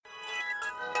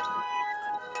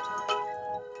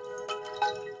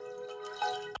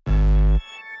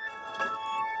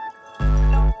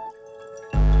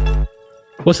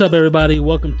What's up, everybody?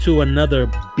 Welcome to another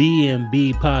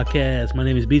B&B podcast. My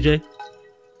name is BJ.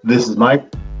 This is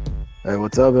Mike. Hey,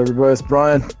 what's up, everybody? It's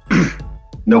Brian.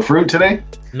 No fruit today?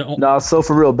 No, So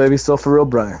for real, baby. So for real,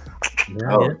 Brian.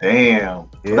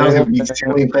 Damn. Yeah. That was going to be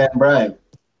ceiling fan Brian.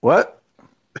 What?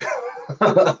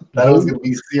 That was going to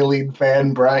be ceiling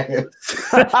fan Brian.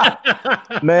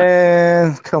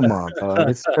 Man, come on, dog.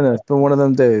 It's been one of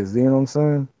them days. You know what I'm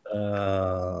saying?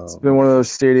 It's been one of those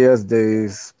shitty ass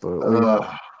days. But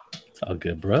it's all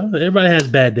good, bro. Everybody has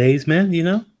bad days, man. You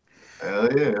know.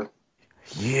 Hell yeah.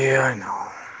 Yeah, I know.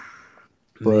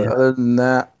 But other than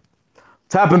that,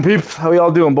 tapping peeps. How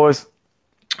y'all doing, boys?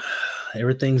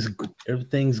 Everything's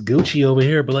Gucci over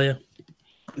here, Blair.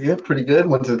 Yeah, pretty good.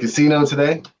 Went to the casino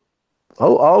today.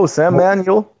 Oh, San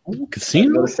Manuel.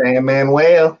 Casino? Go to San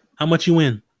Manuel. How much you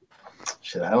win?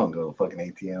 Shit, I don't go to fucking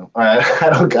ATM. All right,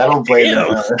 I don't play. I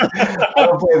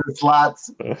don't play the slots.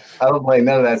 I don't play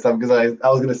none of that stuff because I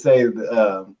was gonna say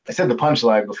I said the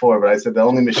punchline before, but I said the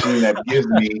only machine that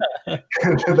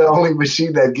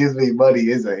gives me money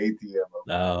is an ATM.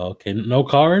 Oh, okay. No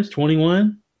cards.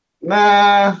 21.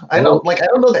 Nah, I don't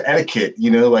know the etiquette.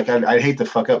 You know, like I hate to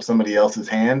fuck up somebody else's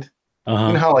hand. Uh-huh.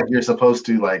 You know how like you're supposed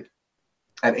to like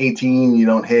at 18 you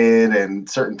don't hit, and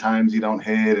certain times you don't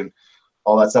hit, and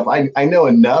all that stuff. I know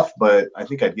enough, but I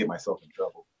think I'd get myself in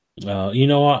trouble. You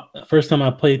know what? First time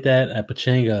I played that at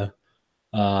Pachanga,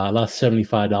 I lost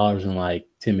 $75 in like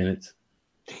 10 minutes.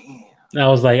 Damn. I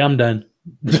was like, I'm done.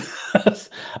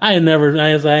 I ain't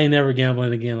never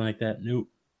gambling again like that. Nope.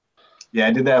 Yeah,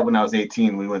 I did that when I was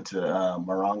 18. We went to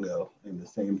Morongo, and the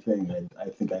same thing. I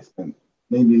think I spent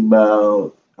maybe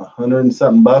about $100 and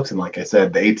something bucks, and like I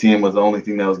said, the ATM was the only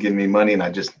thing that was giving me money, and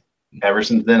ever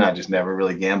since then, I just never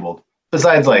really gambled.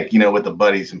 Besides, like, you know, with the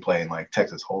buddies and playing like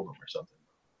Texas Hold'em or something.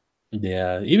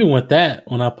 Yeah, even with that,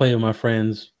 when I played with my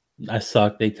friends, I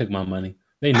sucked. They took my money.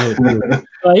 They knew it.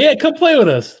 Like, yeah, come play with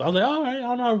us. I was like, all right, I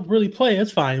don't know how to really play. It's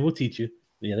fine. We'll teach you.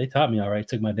 Yeah, they taught me all right.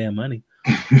 Took my damn money.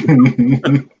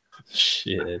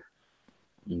 Shit.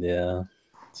 Yeah.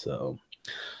 So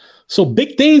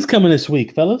big things coming this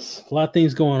week, fellas. A lot of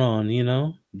things going on, you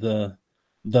know. The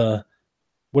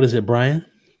what is it, Brian?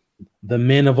 The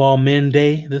Men of All Men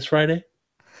Day this Friday?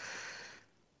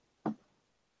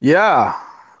 Yeah.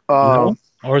 No?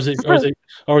 Or is it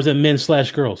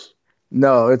men/girls?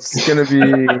 No, it's gonna be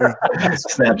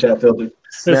Snapchat filter.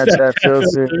 Snapchat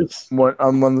filter.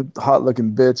 I'm one hot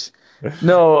looking bitch.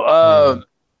 No.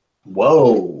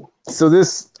 Whoa. So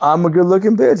I'm a good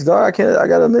looking bitch, dog. I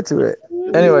gotta admit to it.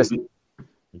 Anyways,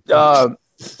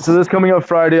 so this coming up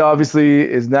Friday, obviously,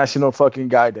 is National fucking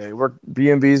Guy Day.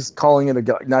 B&B's calling it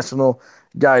a National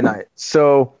Guy Night.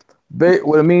 So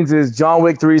what it means is John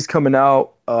Wick 3 is coming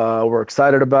out. We're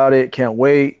excited about it. Can't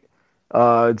wait.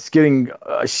 It's getting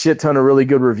a shit ton of really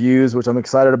good reviews, which I'm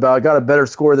excited about. It got a better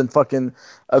score than fucking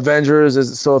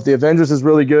Avengers. So if the Avengers is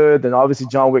really good, then obviously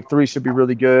John Wick 3 should be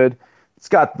really good. It's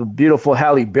got the beautiful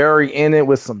Halle Berry in it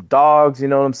with some dogs. You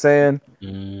know what I'm saying?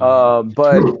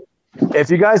 But if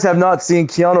you guys have not seen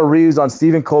Keanu Reeves on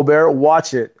Stephen Colbert,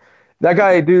 watch it. That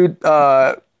guy, dude,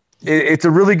 it's a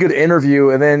really good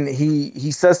interview. And then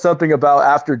he says something about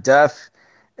after death,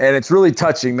 and it's really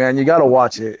touching, man. You got to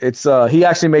watch it. It's he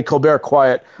actually made Colbert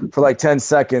quiet for like 10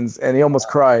 seconds, and he almost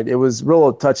cried. It was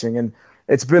real touching, and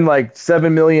it's been like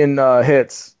 7 million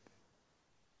hits.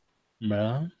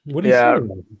 Man, what do you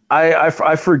say?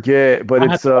 I forget, but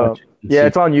it's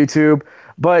it's on YouTube.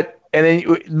 But and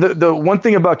then the one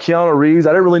thing about Keanu Reeves, I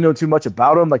didn't really know too much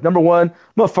about him. Like, number one,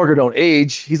 motherfucker don't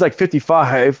age. He's like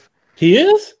 55. He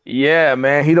is? Yeah,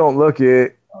 man, he don't look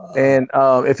it. And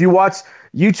if you watch,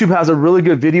 YouTube has a really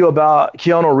good video about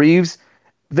Keanu Reeves.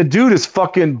 The dude is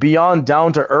fucking beyond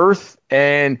down to earth,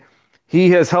 and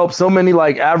he has helped so many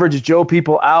like average Joe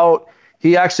people out.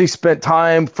 He actually spent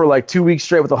time for like 2 weeks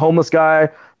straight with a homeless guy,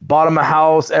 bought him a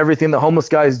house, everything. The homeless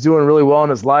guy is doing really well in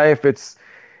his life.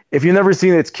 If you've never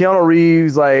seen it, it's Keanu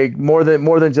Reeves, like more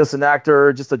than just an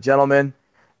actor, just a gentleman,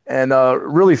 and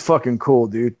really fucking cool,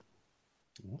 dude.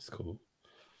 That's cool.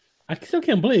 I still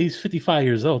can't believe he's 55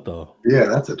 years old, though. Yeah,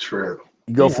 that's a trip.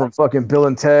 You go from fucking Bill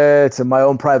and Ted to My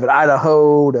Own Private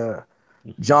Idaho to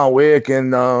John Wick,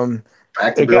 and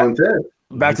back to Bill and Ted.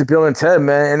 Back to Bill and Ted,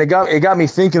 man, and it got me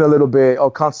thinking a little bit. Oh,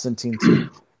 Constantine too.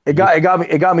 It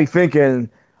got me thinking.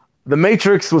 The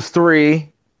Matrix was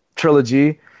 3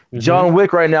 trilogy. Mm-hmm. John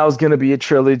Wick right now is going to be a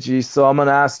trilogy. So I'm going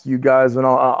to ask you guys, and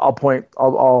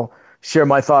I'll share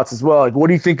my thoughts as well. Like, what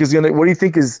do you think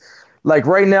is like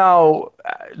right now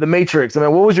the Matrix? I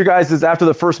mean, what was your guys' after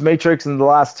the first Matrix and the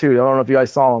last 2? I don't know if you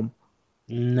guys saw them.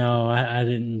 No, I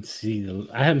didn't see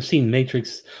I haven't seen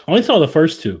Matrix. I only saw the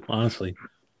first 2, honestly.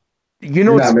 You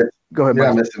know, Go ahead, You're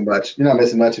not Mike. missing much. You're not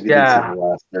missing much if you didn't see the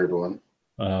last third one.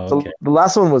 Oh, So okay. the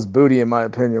last one was booty, in my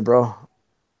opinion, bro.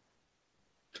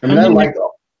 I mean, I like.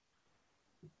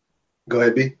 Go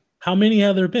ahead, B. How many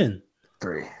have there been?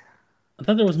 3. I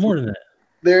thought there was more than that.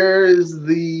 There's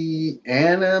the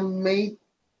Animatrix.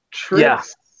 Yeah.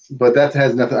 But that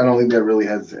has nothing. I don't think that really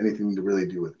has anything to really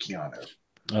do with Keanu.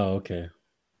 Oh, okay.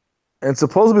 And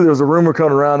supposedly there was a rumor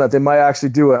coming around that they might actually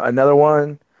do another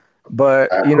one.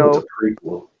 But, I hope it's a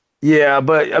prequel. Yeah,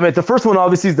 but I mean, the first one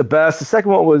obviously is the best. The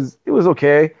second one was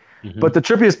okay. Mhm. But the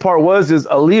trippiest part is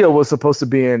Aaliyah was supposed to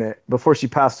be in it before she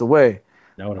passed away.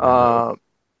 That would have been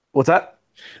What's that?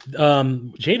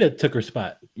 Jada took her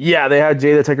spot. Yeah, they had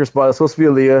Jada take her spot. It was supposed to be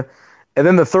Aaliyah. And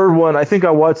then the third one, I think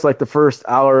I watched like the first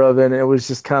hour of it, and it was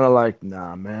just kind of like,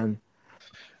 nah, man.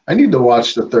 I need to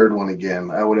watch the third one again.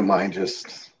 I wouldn't mind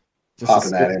just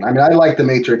popping that in. I mean, I like The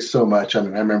Matrix so much. I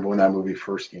mean, I remember when that movie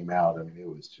first came out. I mean, it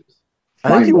was just. I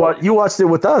think you watched it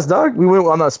with us, dog. We went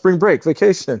on a spring break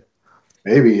vacation.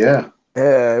 Maybe, yeah.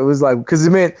 Yeah, it was like because I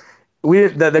mean, we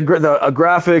the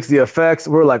graphics, the effects,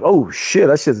 we're like, oh shit,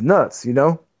 that shit's nuts, you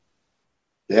know?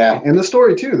 Yeah, and the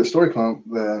story too. The story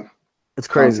it's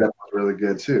crazy. Concept was really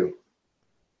good too.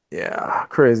 Yeah,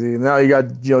 crazy. Now you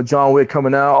got John Wick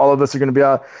coming out. All of us are gonna be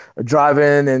out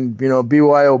driving and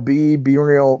BYOB,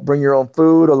 bring your own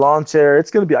food, a lawn chair. It's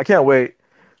gonna be. I can't wait.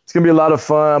 It's gonna be a lot of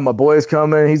fun. My boy's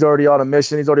coming. He's already on a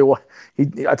mission.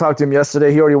 I talked to him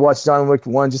yesterday. He already watched John Wick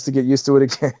 1 just to get used to it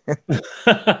again.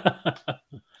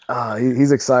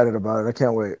 He's excited about it. I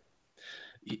can't wait.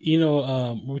 We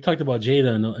talked about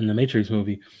Jada in the Matrix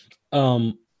movie.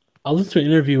 I listened to an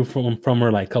interview from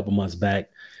her like a couple months back,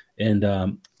 and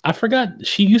I forgot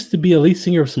she used to be a lead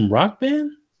singer of some rock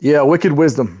band. Yeah, Wicked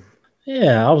Wisdom.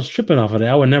 Yeah, I was tripping off of that.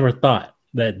 I would never thought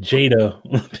that Jada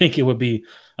Pinkett would be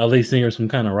a lead singer of some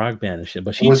kind of rock band and shit,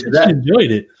 but she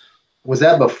enjoyed it. Was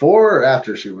that before or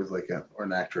after she was like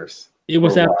an actress? It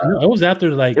was after. No, it was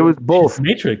after like it was both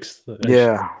Matrix.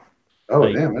 Yeah.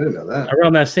 Oh damn, I didn't know that.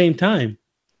 Around that same time.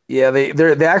 Yeah, they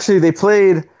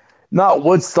played not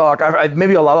Woodstock,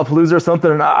 maybe a Lollapalooza or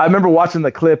something. And I remember watching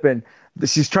the clip and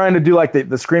she's trying to do like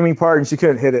the screaming part and she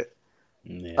couldn't hit it.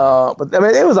 Yeah. But I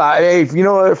mean, it was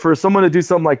for someone to do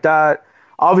something like that.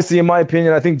 Obviously, in my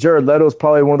opinion, I think Jared Leto is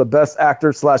probably one of the best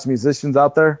actors / musicians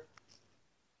out there.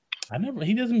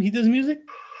 He does music.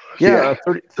 Yeah,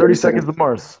 30 Seconds to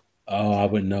Mars. Oh, I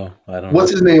wouldn't know. I don't.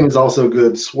 What's his name is also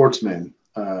good. Schwartzman.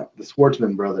 The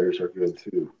Schwartzman brothers are good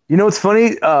too. You know what's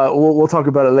funny? We'll talk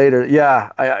about it later. Yeah,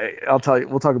 I'll tell you.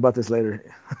 We'll talk about this later.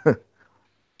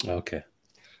 Okay.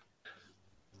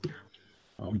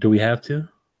 Do we have to?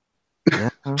 Yeah.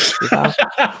 We'll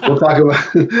talk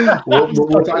about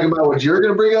we'll talk about what you're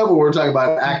going to bring up, or we're talking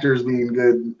about actors being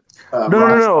good.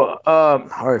 No. All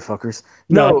right, fuckers.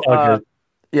 No.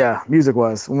 Yeah, music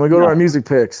wise. When we go to our music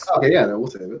picks. Okay, yeah, we'll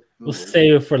save it. We'll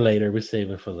save it for later. We'll save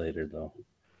it for later, though.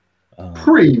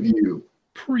 Preview.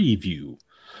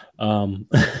 That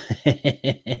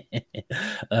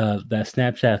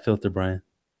Snapchat filter, Brian.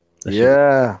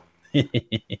 Yeah.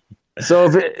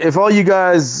 So if all you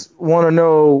guys want to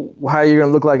know how you're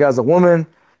gonna look like as a woman,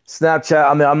 Snapchat.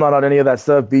 I mean, I'm not on any of that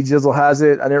stuff. B Jizzle has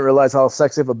it. I didn't realize how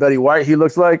sexy of a Betty White he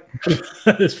looks like.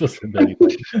 This was Betty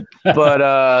White.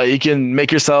 But you can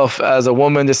make yourself as a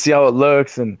woman to see how it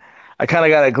looks, and I kind of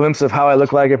got a glimpse of how I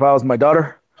look like if I was my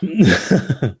daughter.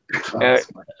 I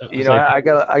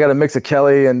got a mix of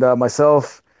Kelly and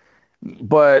myself, and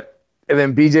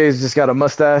then BJ's just got a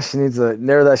mustache. He needs to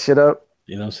narrow that shit up.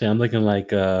 You know what I'm saying?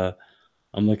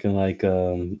 I'm looking like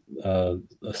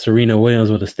Serena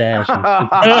Williams with a stash.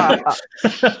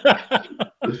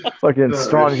 Fucking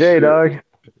strong J, dog.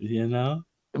 You know?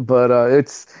 But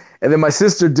and then my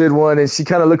sister did one, and she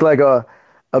kind of looked like a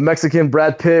Mexican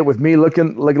Brad Pitt with me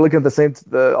looking at the same,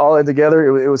 all in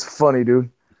together. It was funny, dude.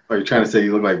 Are you trying to say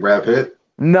you look like Brad Pitt?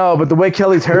 No, but the way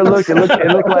Kelly's hair looked, it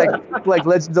looked like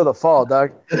Legends of the Fall,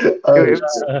 dog.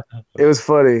 It was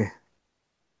funny.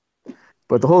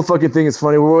 But the whole fucking thing is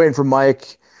funny. We're waiting for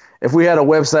Mike. If we had a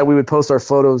website, we would post our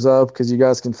photos up because you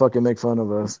guys can fucking make fun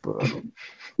of us. But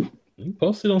you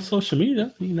post it on social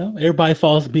media. You know, everybody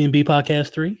follows B&B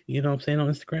Podcast 3. You know what I'm saying, on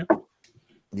Instagram.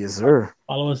 Yes, sir.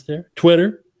 Follow us there.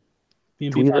 Twitter,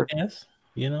 B&B Podcast.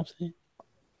 You know what I'm saying.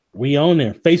 We on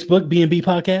there. Facebook, B&B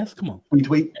Podcast. Come on. We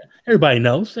tweet. Everybody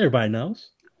knows.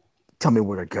 Tell me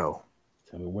where to go.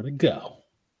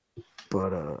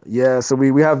 But yeah, so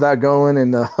we have that going,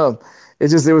 and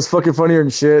it was fucking funnier than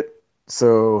shit.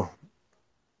 So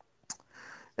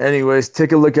anyways,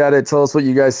 take a look at it. Tell us what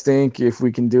you guys think, if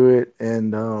we can do it.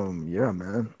 And yeah,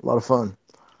 man, a lot of fun.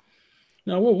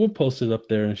 No, we'll post it up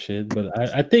there and shit. But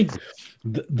I think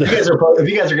If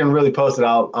you guys are gonna really post it,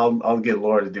 I'll get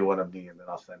Laura to do one of me and then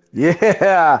I'll send it.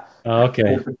 Yeah. Oh,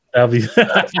 okay. That'll be.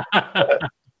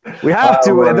 We have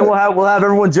to, and then we'll have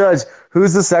everyone judge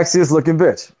who's the sexiest looking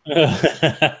bitch.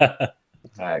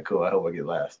 All right, cool. I hope I get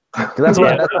last. That's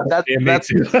what. That's.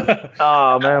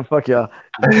 Oh man, fuck yeah.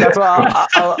 That's why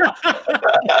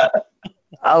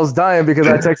I was dying because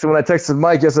when I texted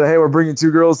Mike yesterday, hey, we're bringing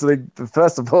 2 girls to the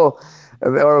festival,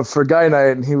 or for guy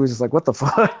night, and he was just like, what the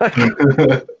fuck?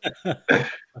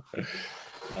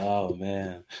 Oh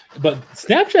man, but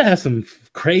Snapchat has some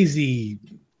crazy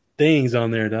things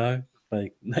on there, dog.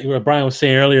 Like what Brian was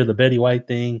saying earlier, the Betty White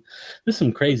thing. There's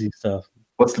some crazy stuff.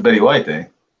 What's the Betty White thing?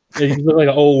 You look like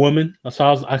an old woman.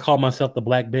 So I call myself the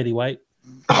Black Betty White.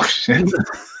 Oh shit.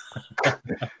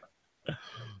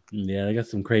 Yeah, they got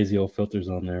some crazy old filters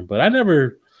on there, but I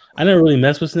never really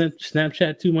mess with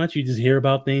Snapchat too much. You just hear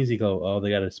about things, you go, "Oh, they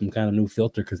got some kind of new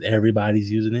filter because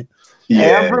everybody's using it."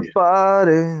 Yeah,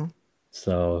 everybody.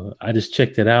 So I just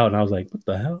checked it out, and I was like, "What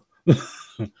the hell?"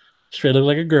 Straight look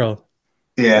like a girl.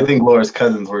 Yeah, I think Laura's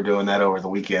cousins were doing that over the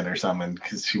weekend or something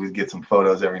because she would get some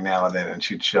photos every now and then, and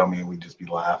she'd show me, and we'd just be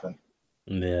laughing.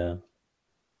 Yeah.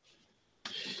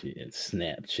 Shit,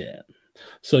 Snapchat.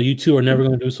 So you two are never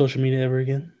going to do social media ever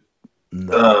again?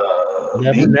 Never.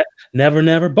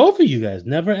 Both of you guys,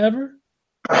 never ever.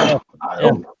 I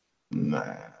don't.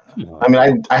 Nah. I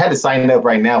mean, I had to sign up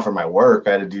right now for my work.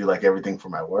 I had to do like everything for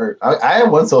my work. I have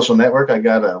one social network. I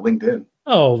got LinkedIn.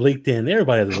 Oh, LinkedIn.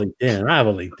 Everybody has a LinkedIn. I have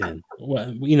a LinkedIn.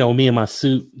 Well, you know, me and my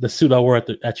suit, the suit I wore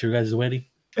at your guys' wedding.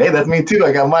 Hey, that's me too.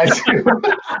 I got mine too.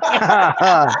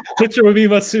 Picture with me in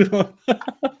my suit on.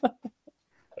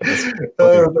 Like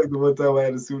the one time I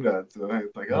had a suit on, so I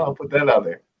was like, "Oh, I'll put that out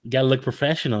there." You gotta look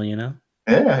professional, you know.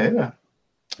 Yeah.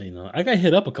 You know, I got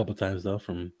hit up a couple times though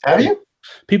from. Have you?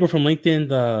 People from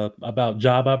LinkedIn about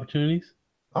job opportunities.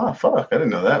 Oh fuck! I didn't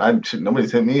know that.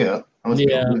 Nobody's hit me up.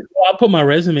 Yeah, well, I put my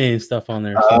resume and stuff on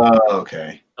there. So,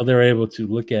 okay. So they were able to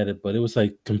look at it, but it was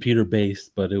like computer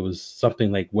based, but it was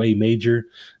something like way major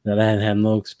that I hadn't had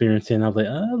no experience in. I was like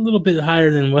a little bit higher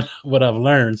than what I've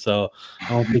learned, so I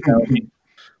don't think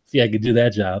I could do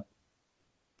that job.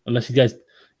 Unless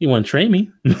you want to train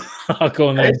me, I'll go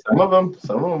in there. Hey, some of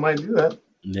them might do that.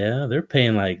 Yeah, they're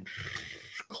paying like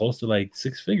close to like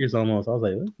 6 figures almost. I was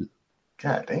like,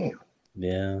 God damn.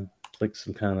 Yeah, like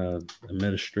some kind of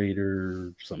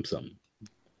administrator, something.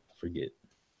 Forget.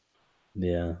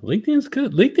 Yeah, LinkedIn's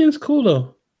good. LinkedIn's cool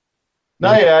though.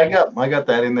 No, yeah, I got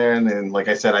that in there, and then like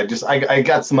I said, I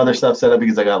got some other stuff set up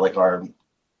because I got like our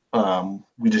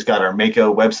we just got our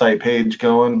Mako website page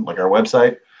going, like our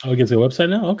website. Oh, it gets a website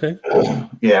now? Okay.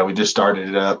 Yeah, we just started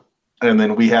it up, and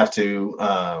then we have to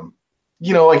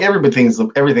like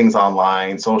everything's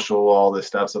online, social, all this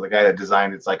stuff. So the guy that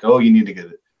designed it's like, oh, you need to get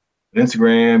an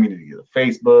Instagram, you need to get a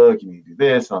Facebook, you need to do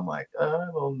this. I'm like, I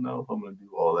don't know if I'm gonna do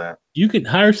all that. You could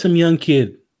hire some young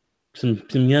kid, some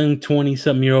young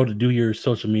 20-something-year-old to do your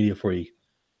social media for you.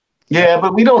 Yeah,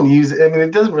 but we don't use it. I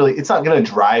mean, it's not gonna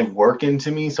drive work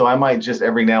into me. So I might just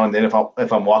every now and then, if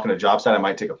I'm walking a job site, I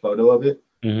might take a photo of it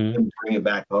and bring it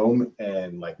back home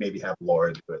and like maybe have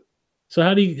Laura do it. So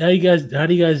how do you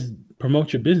guys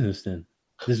promote your business then?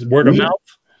 Just word of mouth?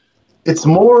 It's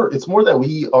more that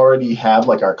we already have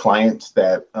like our clients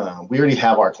that we already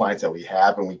have our clients that we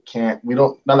have, and we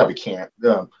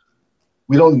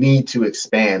don't need to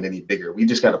expand any bigger. We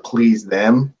just got to please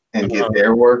them and get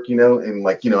their work, and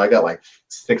like, I got like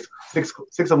six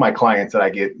of my clients that I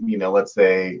get, let's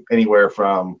say anywhere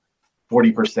from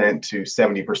 40% to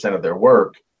 70% of their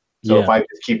work. So if I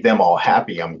just keep them all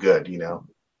happy, I'm good,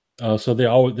 Oh, so they're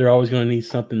always going to need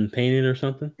something painted or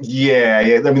something? Yeah.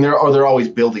 I mean, they're always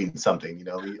building something.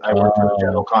 I work for a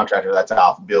general contractor that's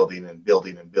out building.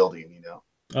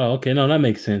 Oh, okay. No, that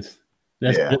makes sense.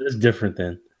 That's different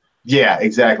then. Yeah,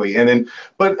 exactly. And then,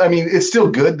 but I mean, it's still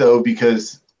good though,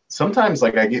 because sometimes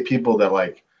like I get people that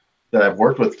I've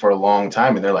worked with for a long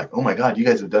time, and they're like, "Oh my God, you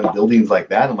guys have done buildings like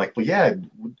that." I'm like, "Well, yeah.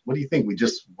 What do you think? We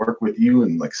just work with you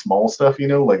and like small stuff,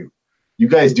 like." You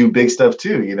guys do big stuff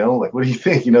too, like, what do you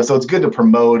think? So it's good to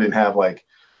promote and have like,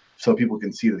 so people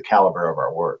can see the caliber of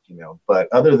our work, but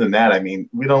other than that, I mean,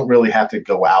 we don't really have to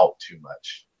go out too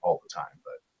much all the time,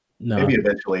 but maybe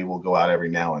eventually we'll go out every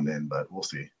now and then, but we'll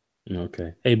see.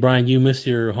 Okay. Hey, Brian, you missed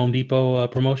your Home Depot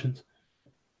promotions?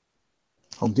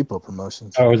 Home Depot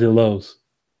promotions? Or was it Lowe's?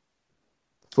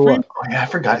 For what? Oh, yeah, I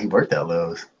forgot he worked at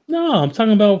Lowe's. No, I'm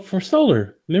talking about for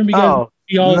solar. Remember you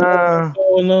guys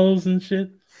all Lowe's and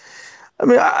shit? I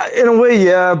mean, in a way,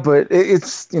 yeah, but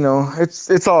it's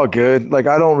it's all good. Like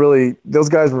I don't really. Those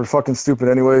guys were fucking stupid,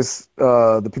 anyways.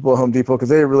 The people at Home Depot because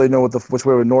they didn't really know which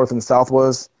way north and south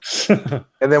was. And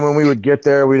then when we would get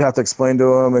there, we'd have to explain to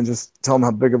them and just tell them how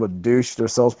big of a douche their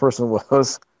salesperson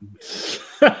was.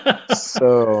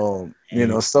 So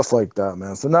stuff like that,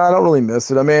 man. So no, I don't really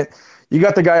miss it. I mean, you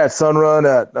got the guy at Sunrun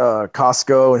at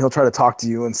Costco, and he'll try to talk to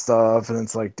you and stuff, and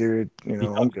it's like, dude,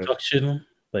 I'm good. Talk shit on him?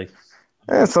 Like.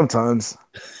 Sometimes.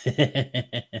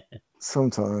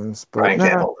 Sometimes. But Brian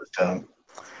can't hold his tongue.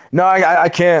 No, I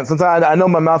can't. Sometimes I know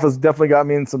my mouth has definitely got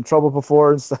me in some trouble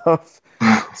before and stuff.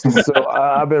 So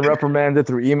I've been reprimanded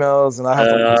through emails, and I have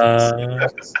to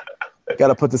got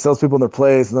to put the salespeople in their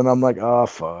place. And then I'm like, oh,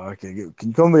 fuck. Can you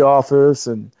come to the office?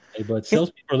 And hey, but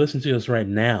salespeople are listening to us right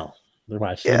now. They're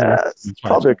watching. Yeah, there's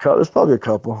probably a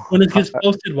couple. When it gets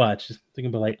posted, watch. They're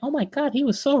going to be like, oh, my God, he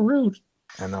was so rude.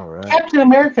 I know, right? Captain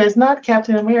America is not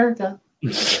Captain America.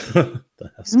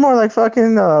 It's more like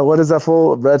fucking what is that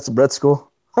for? Red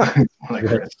Skull.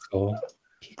 Red Skull.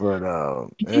 But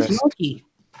he's lucky.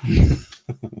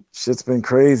 Shit's been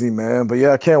crazy, man. But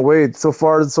yeah, I can't wait. So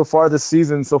far this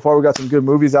season, we got some good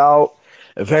movies out.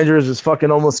 Avengers is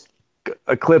fucking almost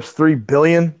eclipsed 3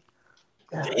 billion.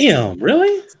 Damn,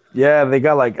 really? Yeah, they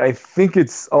got I think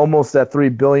it's almost at 3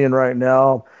 billion right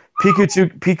now.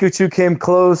 Pikachu came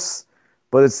close,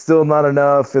 but it's still not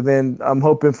enough. And then I'm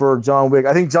hoping for John Wick.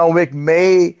 I think John Wick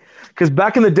because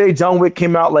back in the day, John Wick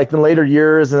came out in later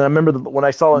years. And I remember when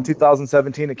I saw it in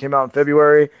 2017, it came out in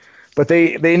February. But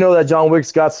they know that John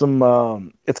Wick's got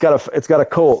some. It's got a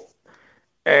cult,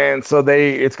 and so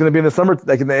it's going to be in the summer,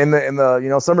 in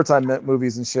the summertime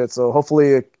movies and shit. So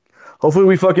hopefully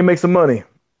we fucking make some money.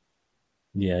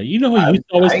 Yeah, you know who you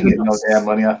always get no damn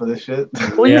money off of this shit.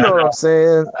 Well, you know what I'm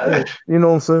saying. You know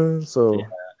what I'm saying. So. Yeah.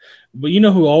 But you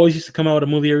know who always used to come out with a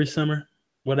movie every summer?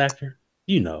 What actor?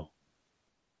 Big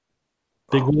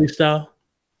Willie style?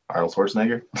 Arnold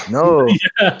Schwarzenegger? No.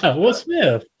 Yeah, Will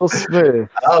Smith.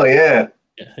 Oh, yeah.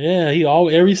 Yeah,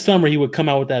 every summer he would come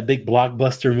out with that big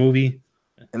blockbuster movie.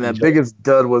 And that biggest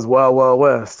dud was Wild Wild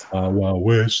West. Wild Wild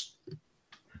West.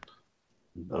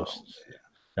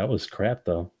 That was crap,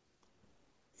 though.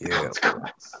 Yeah.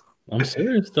 I'm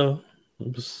serious, though.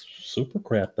 It was super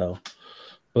crap, though.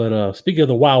 But speaking of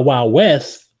the Wild Wild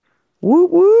West,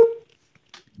 whoop whoop,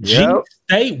 G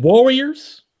State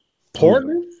Warriors,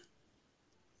 Portland.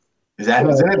 Is that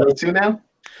who's in it? Those two now?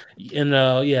 And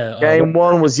yeah, game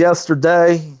one was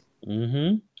yesterday.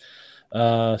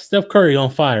 Steph Curry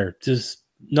on fire. Just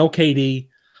no KD.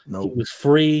 Nope. He was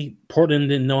free. Portland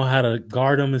didn't know how to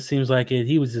guard him. It seems like it.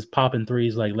 He was just popping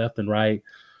threes left and right.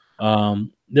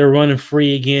 They're running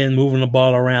free again, moving the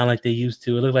ball around like they used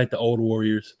to. It looked like the old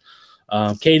Warriors.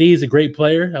 KD is a great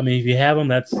player. I mean, if you have him,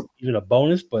 that's even a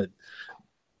bonus. But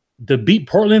to beat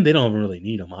Portland, they don't even really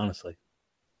need him, honestly.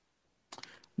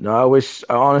 No,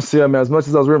 honestly, as much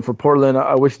as I was rooting for Portland,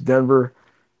 I wish Denver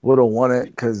would have won it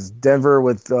because Denver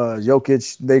with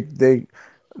Jokic,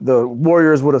 the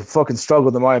Warriors would have fucking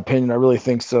struggled, in my opinion. I really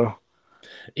think so.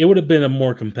 It would have been a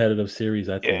more competitive series,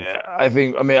 I think. Yeah, I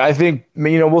think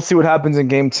we'll see what happens in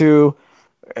game 2.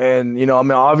 And,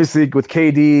 obviously with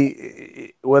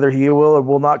KD, whether he will or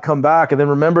will not come back. And then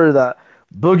remember that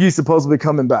Boogie's supposedly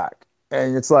coming back.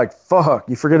 And it's like, fuck,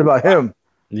 you forget about him.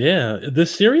 Yeah.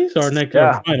 This series or next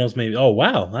finals, maybe. Oh,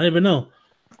 wow. I didn't even know.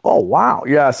 Oh, wow.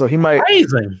 Yeah. So he might.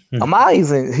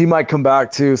 Amazing. He might come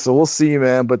back too. So we'll see,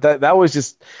 man. But that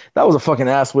was a fucking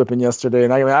ass whipping yesterday.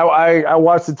 And I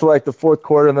watched it till the fourth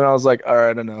quarter and then I was like, all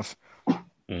right, enough.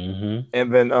 Mm-hmm.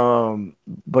 And then,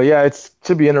 but yeah, it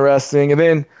should be interesting. And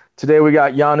then today we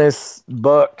got Giannis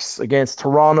Bucks against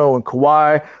Toronto and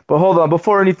Kawhi. But hold on,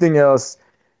 before anything else,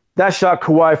 that shot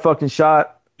Kawhi fucking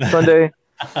shot Sunday,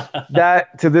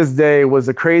 that to this day was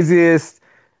the craziest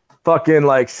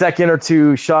fucking second or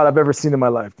two shot I've ever seen in my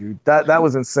life, dude. That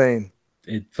was insane.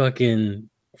 It fucking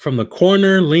from the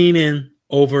corner, leaning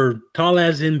over tall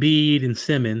as Embiid and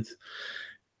Simmons,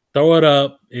 throw it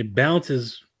up, it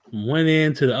bounces from one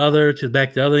end to the other, to back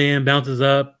to the other end, bounces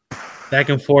up, back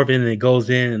and forth, and it goes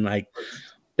in. And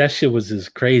that shit was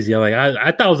just crazy.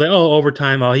 I thought it was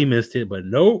overtime. Oh, he missed it, but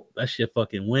nope, that shit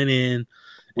fucking went in.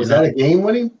 Was that a game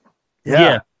winning?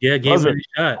 Yeah, game winning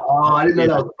shot. Oh, I didn't know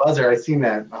that was a buzzer. I seen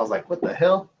that. I was like, what the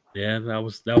hell? Yeah, that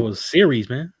was series,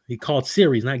 man. He called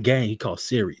series, not game. He called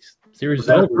series. Series was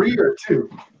that a 3 or 2?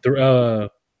 It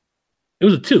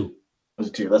was a 2. It was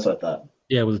a 2. That's what I thought.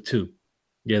 Yeah, it was a 2.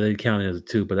 Yeah, they counted it as a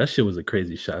 2, but that shit was a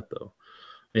crazy shot, though.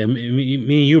 Yeah, me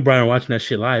and you, Brian, watching that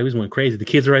shit live. It was went crazy. The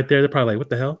kids are right there. They're probably like, what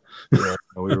the hell? Yeah,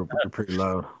 we were pretty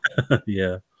loud.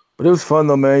 Yeah. But it was fun,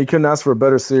 though, man. You couldn't ask for a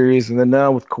better series. And then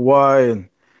now with Kawhi, and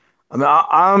I mean,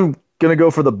 I'm gonna go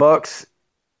for the Bucks,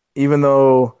 even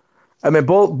though, I mean,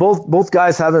 both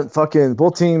guys haven't fucking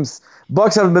both teams.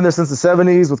 Bucks haven't been there since the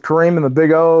 '70s with Kareem and the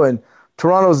Big O, and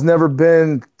Toronto's never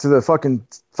been to the fucking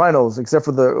finals except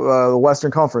for the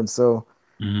Western Conference. So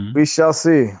Mhm. we shall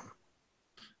see.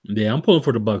 Yeah, I'm pulling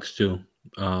for the Bucks too.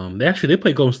 They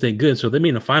play Golden State good, so they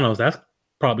mean the finals. That's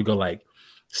probably go like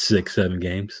 6, 7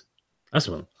 games. That's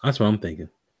what I'm thinking.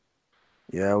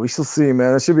 Yeah, we shall see,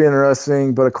 man. It should be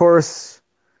interesting, but of course,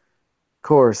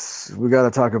 we got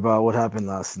to talk about what happened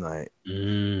last night. Let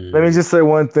me Mm. just say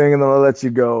one thing, and then I'll let you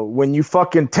go. When you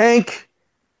fucking tank,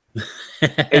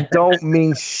 it don't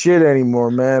mean shit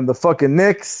anymore, man. The fucking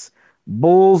Knicks,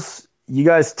 Bulls, you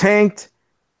guys tanked.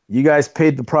 You guys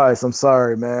paid the price. I'm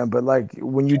sorry, man, but like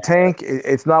when you tank,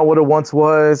 it's not what it once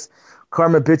was.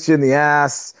 Karma bit you in the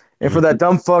ass. And for that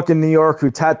dumb fuck in New York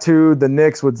who tattooed the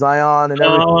Knicks with Zion and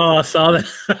everything, Oh, I saw that.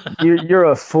 you're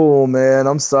a fool, man.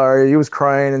 I'm sorry. He was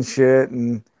crying and shit,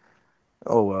 and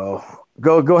oh well.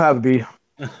 Go have a B.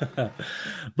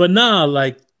 But nah,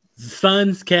 like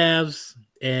Suns, Cavs,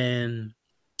 and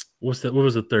what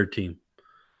was the third team?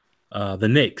 The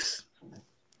Knicks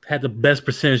had the best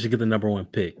percentage to get the number one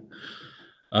pick.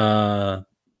 So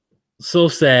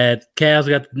sad. Cavs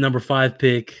got the number 5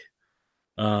 pick.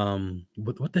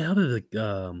 What the hell did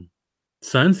the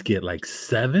Suns get? Like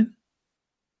 7?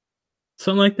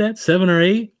 Something like that, 7 or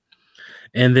 8.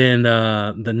 And then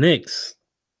the Knicks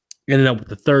ended up with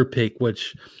the 3rd pick,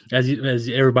 which, as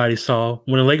everybody saw,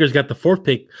 when the Lakers got the 4th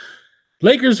pick,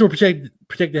 Lakers were projected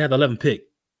to have the 11th pick.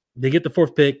 They get the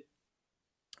 4th pick.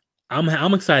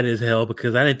 I'm excited as hell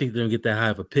because I didn't think they're gonna get that high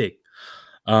of a pick.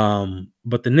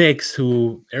 But the Knicks,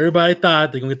 who everybody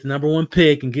thought they're gonna get the number 1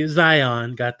 pick and get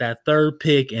Zion, got that 3rd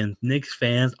pick, and Knicks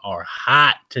fans are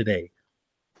hot today.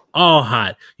 All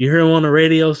hot. You hear him on the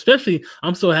radio, especially.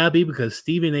 I'm so happy because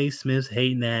Stephen A. Smith's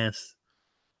hating ass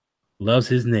loves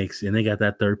his Knicks, and they got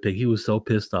that 3rd pick. He was so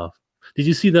pissed off. Did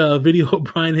you see the video of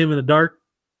Brian him in the dark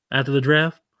after the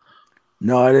draft?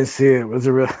 No, I didn't see it. Was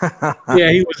it real? Yeah,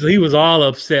 he was all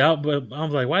upset. But I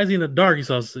was like, why is he in the dark? He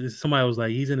saw somebody was like,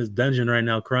 he's in his dungeon right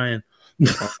now crying.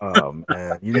 Oh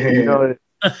man, you know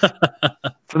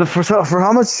for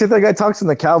how much shit that guy talks in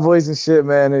the Cowboys and shit,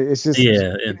 man. It's just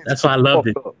Yeah, and that's why I loved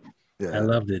it. Yeah. I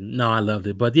loved it. No, I loved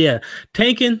it. But yeah,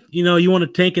 tanking, you want to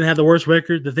tank and have the worst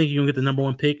record to think you're going to get the number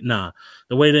 1 pick? Nah.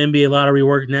 The way the NBA lottery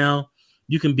works now,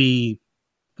 you can be,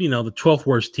 the 12th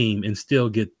worst team and still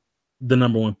get the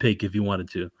number 1 pick if you wanted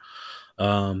to.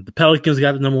 The Pelicans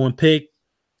got the number 1 pick.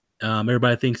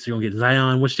 Everybody thinks they're going to get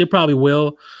Zion, which they probably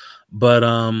will. But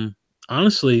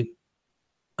honestly,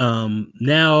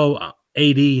 now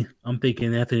AD, I'm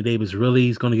thinking Anthony Davis really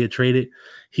is going to get traded.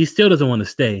 He still doesn't want to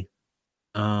stay.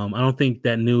 I don't think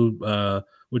that new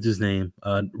what's his name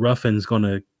Ruffin's going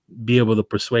to be able to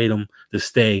persuade him to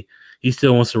stay. He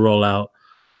still wants to roll out.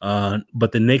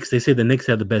 But the Knicks, they say the Knicks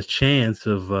have the best chance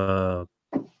of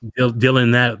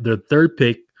dealing their 3rd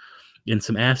pick and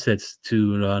some assets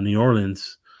to New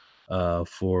Orleans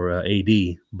for AD.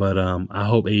 But I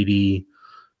hope AD,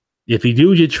 if he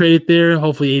do get traded there,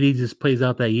 hopefully AD just plays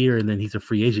out that year and then he's a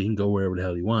free agent. He can go wherever the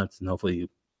hell he wants, and hopefully he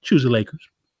choose the Lakers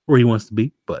where he wants to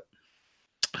be. But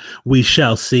we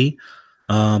shall see.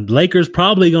 Lakers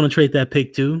probably going to trade that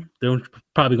pick too. They're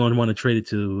probably going to want to trade it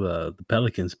to the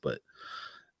Pelicans, but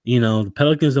the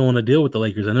Pelicans don't want to deal with the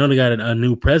Lakers. I know they got a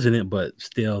new president, but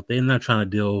still, they're not trying to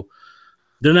deal.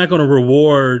 They're not going to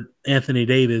reward Anthony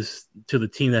Davis to the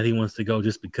team that he wants to go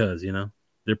just because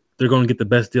they're going to get the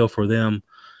best deal for them.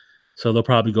 So they'll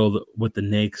probably go with the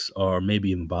Knicks or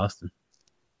maybe even Boston.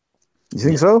 You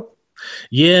think so?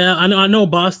 Yeah, I know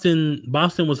Boston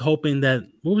was hoping that,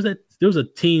 what was that? There was a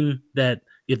team that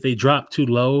if they dropped too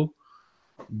low,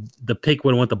 the pick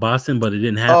would have went to Boston, but it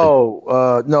didn't happen.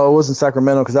 Oh, no, it wasn't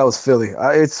Sacramento because that was Philly.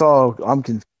 I'm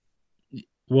confused.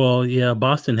 Well, yeah,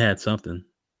 Boston had something.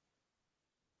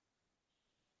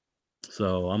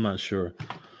 So I'm not sure.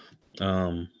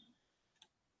 But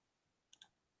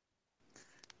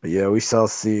yeah, we shall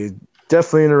see.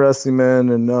 Definitely interesting, man.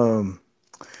 And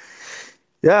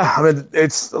yeah, I mean,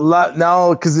 it's a lot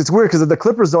now because it's weird because the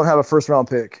Clippers don't have a 1st-round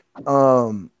pick.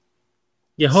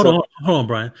 Yeah, hold on,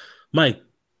 Brian. Mike.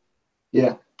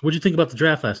 Yeah. What'd you think about the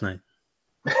draft last night?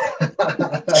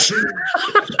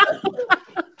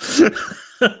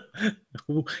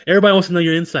 Everybody wants to know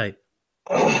your insight.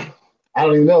 I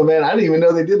don't even know, man. I didn't even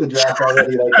know they did the draft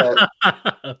already like that.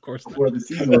 Of course not. Before the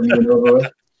season was even over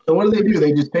with. So what do?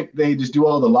 They just do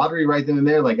all the lottery right then and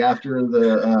there, like after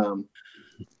the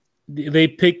They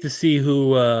pick to see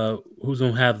who's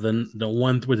gonna have the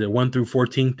 1 through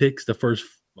 14 picks, the first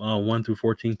 1 through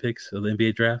 14 picks of the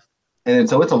NBA draft. And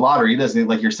so it's a lottery. It doesn't,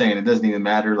 like you're saying, it doesn't even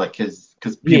matter, like because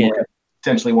people Yeah.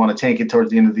 potentially want to tank it towards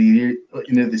the end of the year,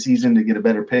 end of the season to get a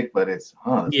better pick. But it's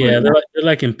Yeah, they're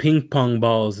like in ping pong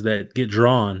balls that get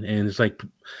drawn, and it's like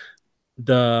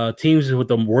the teams with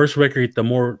the worst record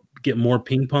get more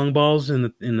ping pong balls in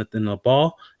the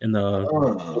ball in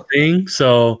the thing.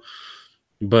 So,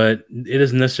 but it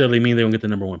doesn't necessarily mean they don't get the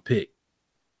number one pick.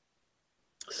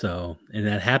 So, and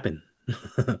that happened.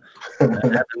 That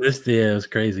happened this year. It was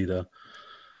crazy though.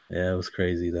 Yeah, it was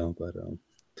crazy though. But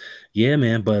yeah,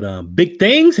 man. But big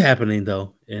things happening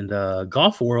though in the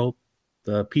golf world.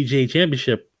 The PGA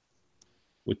Championship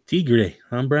with Tigre,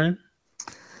 huh, Brian?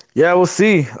 Yeah, we'll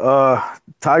see.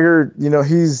 Tiger,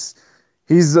 he's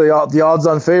the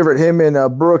odds-on favorite. Him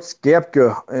and Brooks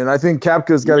Koepka, and I think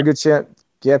Koepka's got a good chance.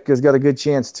 Koepka's got a good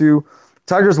chance too.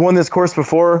 Tiger's won this course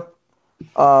before,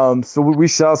 so we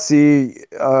shall see.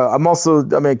 Keep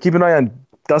an eye on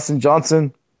Dustin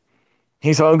Johnson.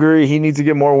 He's hungry. He needs to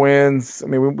get more wins. I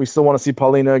mean, we still want to see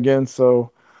Paulina again.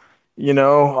 So,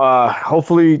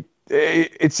 hopefully,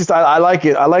 it's just I like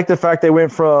it. I like the fact they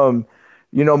went from,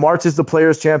 March is the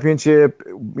Players Championship.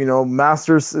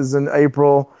 Masters is in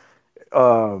April.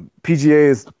 PGA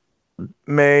is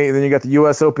May. And then you got the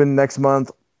U.S. Open next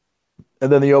month,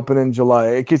 and then the Open in July.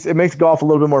 It makes golf a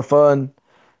little bit more fun.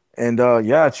 And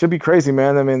yeah, it should be crazy,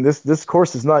 man. I mean, this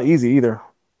course is not easy either.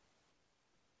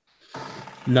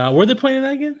 Now, where they playing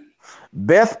that again?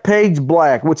 Bethpage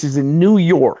Black, which is in New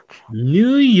York.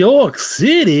 New York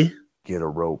City. Get a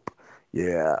rope.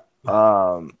 Yeah.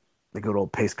 The good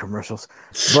old Pace commercials.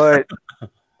 But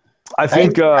I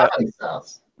think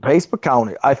Pace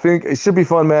County. I think it should be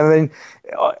fun, man. And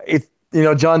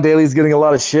then John Daly's getting a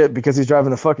lot of shit because he's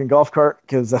driving a fucking golf cart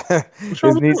because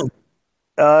his knees.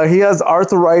 He has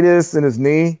arthritis in his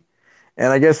knee.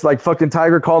 And I guess like fucking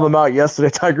Tiger called him out yesterday.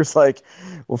 Tiger's like,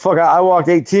 well, fuck, I walked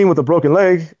 18 with a broken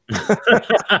leg.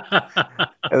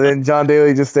 And then John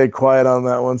Daly just stayed quiet on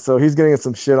that one. So he's getting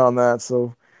some shit on that.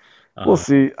 So we'll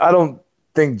see. I don't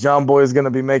think John Boy is going to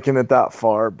be making it that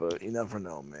far, but you never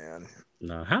know, man.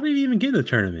 No, how did he even get in the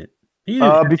tournament?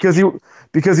 Because he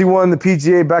won the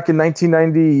PGA back in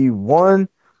 1991.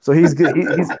 So he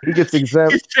gets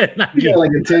exempt. You got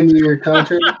like a 10-year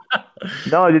contract?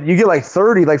 No, you get like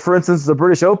 30. Like for instance, the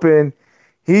British Open,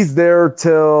 he's there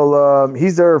until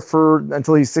he's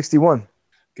 61.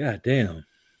 God damn.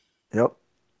 Yep.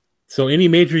 So any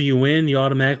major you win, you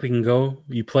automatically can go.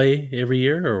 You play every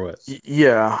year or what?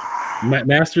 Yeah.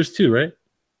 Masters too, right?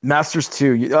 Masters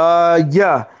too.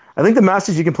 Yeah. I think the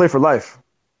Masters you can play for life.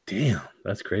 Damn,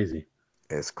 that's crazy.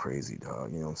 It's crazy,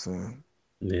 dog. You know what I'm saying?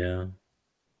 Yeah.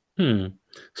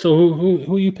 So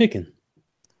who are you picking?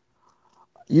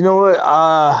 You know what?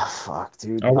 Fuck,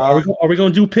 dude. Are we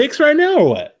gonna do picks right now or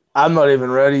what? I'm not even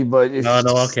ready, but no.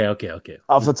 Okay.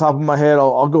 Off the top of my head,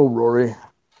 I'll go Rory.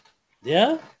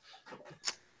 Yeah.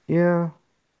 Yeah.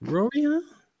 Rory, huh?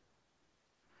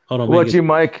 Hold on. What about you,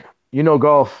 Mike? You know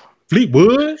golf.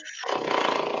 Fleetwood.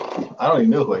 I don't even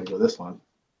know who I can go this one.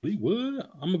 Fleetwood.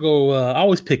 I'm gonna go. I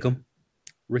always pick him.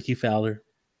 Ricky Fowler.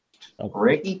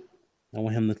 Ricky. I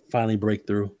want him to finally break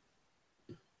through,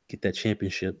 get that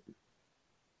championship.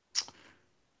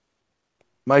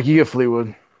 Mike, you get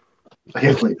Fleetwood. I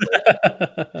get Fleetwood.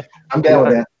 I'm down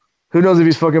with that. Who knows if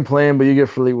he's fucking playing, but you get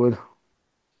Fleetwood.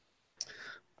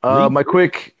 My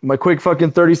quick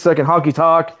fucking 30-second hockey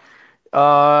talk.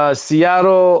 St.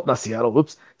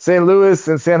 Louis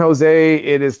and San Jose,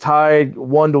 it is tied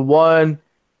 1-1.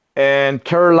 And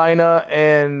Carolina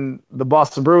and the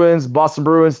Boston Bruins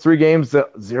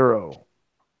 3-0.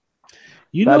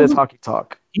 That is hockey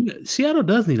talk. Seattle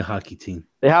does need a hockey team.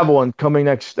 They have one coming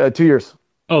next 2 years.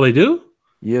 Oh, they do?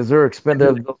 Yes, they're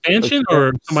expansion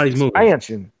or somebody's moving?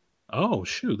 Expansion. Oh,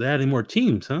 shoot. They're adding more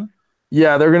teams, huh?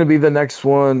 Yeah, they're going to be the next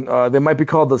one. They might be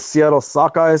called the Seattle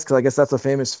Sockeyes because I guess that's a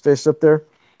famous fish up there.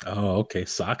 Oh, okay.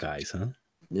 Sockeyes, huh?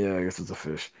 Yeah, I guess it's a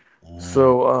fish.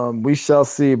 So we shall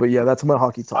see. But yeah, that's my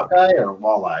hockey talk. Sockeye or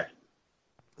walleye?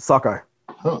 Sockeye.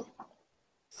 Huh.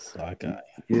 Sockeye.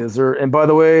 Yes, sir. And by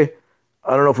the way,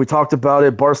 I don't know if we talked about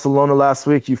it. Barcelona last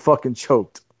week, you fucking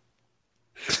choked.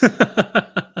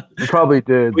 We probably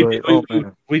did.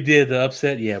 We did the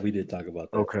upset. Yeah, we did talk about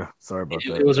that. Okay, sorry about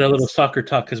that. It was our little soccer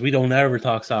talk because we don't ever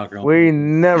talk soccer. We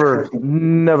never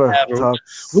talk.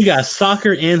 We got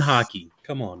soccer and hockey.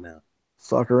 Come on now.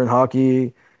 Soccer and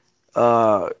hockey.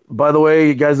 By the way,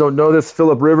 you guys don't know this.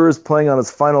 Phillip Rivers playing on his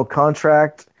final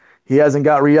contract. He hasn't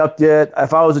got re-upped yet.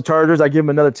 If I was the Chargers, I'd give him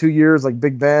another 2 years like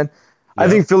Big Ben. Yeah. I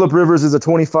think Phillip Rivers is a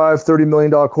 $25-30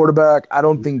 million quarterback. I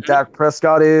don't think Dak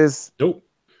Prescott is. Nope.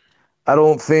 I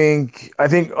mean,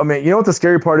 you know what the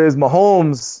scary part is?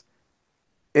 Mahomes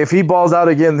If he balls out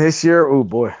again this year, oh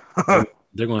boy,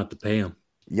 They're gonna have to pay him.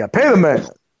 yeah, pay the man.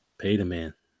 Pay the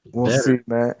man. We'll Better. see,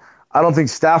 man. I don't think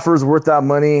Stafford's worth that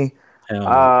money. Hell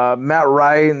no. Matt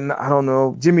Ryan, I don't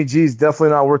know. Jimmy G's definitely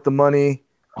not worth the money.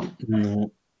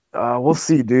 No. We'll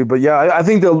see, dude. But yeah, I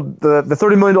think the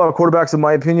 $30 million quarterbacks, in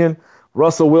my opinion,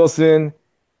 Russell Wilson,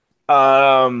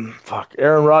 Aaron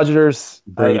Rodgers.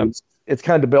 Brady. It's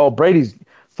kind of Brady's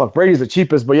the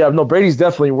cheapest, but yeah, no, Brady's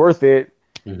definitely worth it.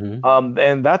 Mm-hmm.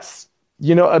 And that's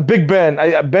a Big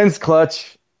Ben. Ben's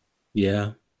clutch.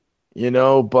 Yeah.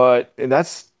 But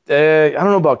that's I don't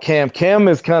know about Cam. Cam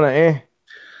is kind of eh.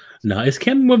 No, is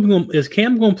Cam going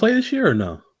to play this year or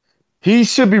no? He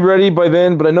should be ready by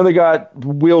then, but I know they got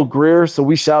Will Greer, so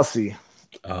we shall see.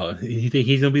 You think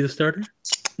he's going to be the starter?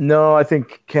 No, I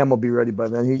think Cam will be ready by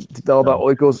then. He's all about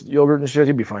Oikos yogurt and shit.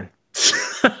 He'll be fine.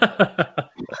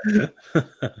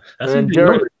 And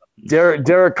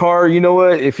Derek Carr, you know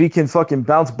what? If he can fucking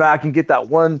bounce back and get that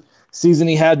one season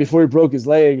he had before he broke his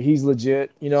leg, he's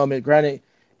legit. Granted,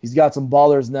 he's got some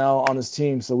ballers now on his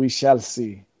team, so we shall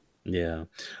see. Yeah.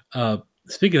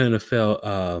 Speaking of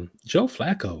NFL, Joe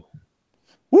Flacco.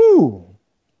 Woo!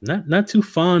 Not too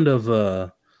fond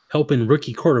of helping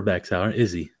rookie quarterbacks out,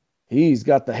 is he? He's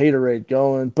got the haterade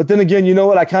going. But then again, you know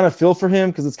what? I kind of feel for him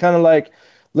because it's kind of like,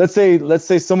 let's say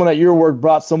someone at your work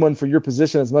brought someone for your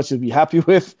position as much as you'd be happy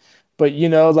with. But,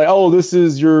 like, oh, this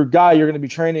is your guy you're going to be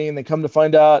training. And they come to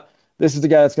find out this is the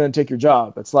guy that's going to take your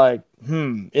job. It's like,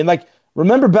 And like,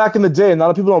 remember back in the day, and a lot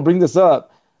of people don't bring this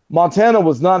up, Montana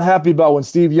was not happy about when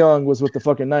Steve Young was with the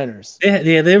fucking Niners.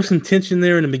 Yeah, there was some tension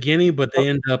there in the beginning, but they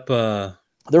end up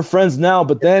they're friends now.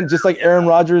 But then just like Aaron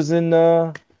Rodgers and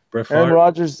Brett Favre. Aaron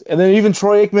Rodgers, and then even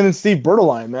Troy Aikman and Steve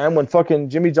Bertline, man. When fucking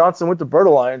Jimmy Johnson went to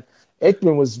Bertline,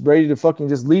 Aikman was ready to fucking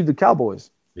just leave the Cowboys.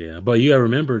 Yeah, but you gotta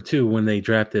remember too when they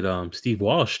drafted Steve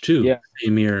Walsh too. Yeah.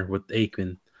 Same year with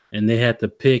Aikman, and they had to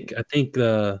pick. I think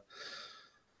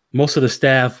most of the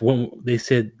staff they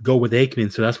said go with Aikman,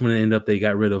 so that's when they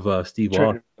got rid of Steve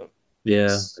Walsh.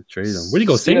 Yeah, traded him. Where'd he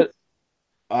go? Saints?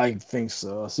 I think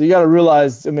so. So you got to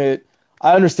realize. I mean,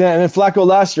 I understand. And then Flacco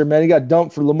last year, man, he got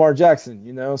dumped for Lamar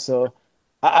Jackson. So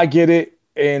I get it.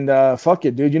 And fuck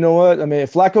it, dude. You know what? I mean,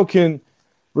 if Flacco can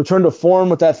return to form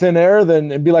with that thin air, then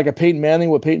it'd be like a Peyton Manning.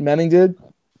 What Peyton Manning did.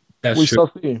 That's we true.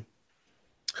 shall see.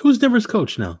 Who's Denver's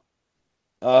coach now?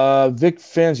 Vic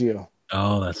Fangio.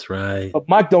 Oh, that's right. But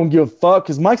Mike don't give a fuck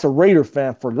because Mike's a Raider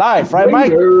fan for life, right,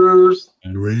 Raiders.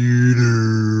 Mike?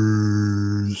 Raiders.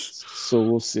 So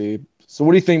we'll see. So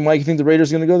what do you think, Mike? You think the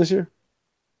Raiders are going to go this year?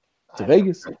 To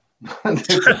Vegas.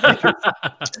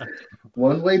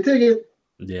 One-way ticket.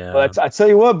 Yeah. But I tell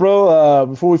you what, bro,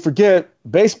 before we forget,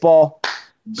 baseball.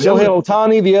 Shohei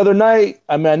Ohtani the other night.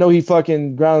 I mean, I know he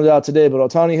fucking grounded out today, but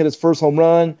Ohtani hit his first home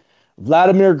run.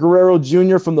 Vladimir Guerrero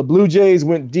Jr. from the Blue Jays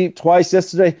went deep twice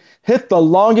yesterday. Hit the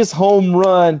longest home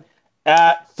run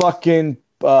at fucking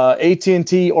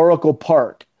AT&T Oracle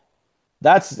Park.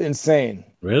 That's insane.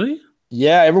 Really?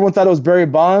 Yeah, everyone thought it was Barry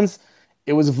Bonds.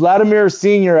 It was Vladimir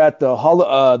Sr. at the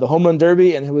home run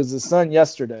derby, and it was his son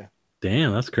yesterday.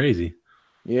 Damn, that's crazy.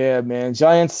 Yeah, man.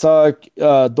 Giants suck.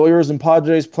 Doyers and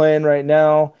Padres playing right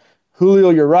now. Julio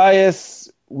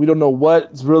Urias, we don't know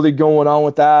what's really going on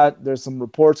with that. There's some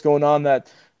reports going on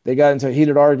that they got into a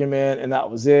heated argument and that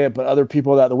was it. But other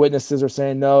people that the witnesses are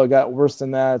saying no, it got worse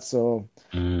than that. So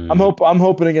I'm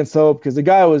hoping against hope because the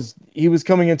guy was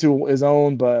coming into his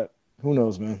own, but who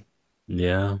knows, man.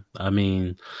 Yeah, I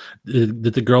mean, did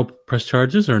the girl press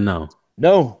charges or no?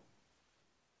 No.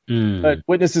 But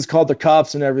witnesses called the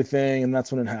cops and everything, and that's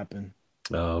when it happened.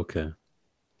 Oh, okay.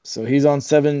 So he's on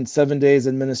seven days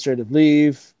administrative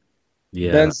leave.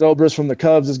 Yeah. Ben Zobrist from the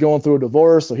Cubs is going through a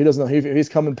divorce, so he doesn't know if he's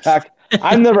coming back.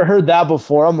 I've never heard that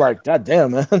before. I'm like, God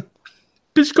damn, man.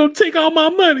 Bitch gonna take all my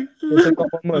money.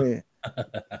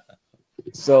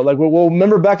 So, like, well,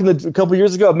 remember back in a couple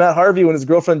years ago, Matt Harvey, when his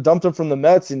girlfriend dumped him from the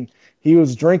Mets and he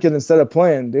was drinking instead of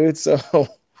playing, dude. So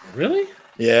really?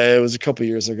 Yeah, it was a couple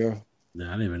years ago. No,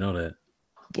 I didn't even know that.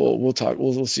 But we'll talk.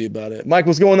 We'll see about it. Mike,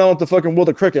 what's going on with the fucking world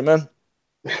of cricket, man?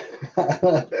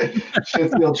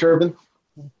 Shit's still chirping.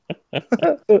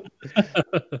 The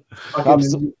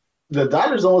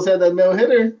Dodgers almost had that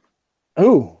no-hitter.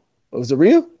 Who? Was it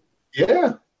Rio?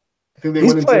 Yeah. I think they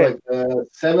went into like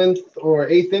seventh or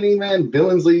eighth inning, man.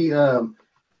 Billingsley.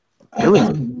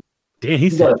 Damn, he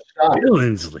said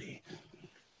Billingsley.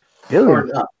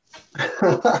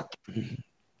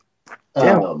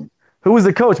 Damn. Who was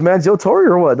the coach, man? Joe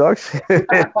Torre or what, dog?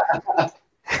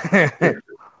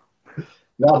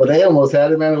 No, but they almost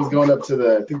had it, man. It was going up to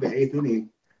the eighth inning.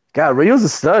 God, Rio's a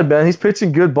stud, man. He's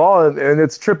pitching good ball, and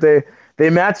it's a trip. They They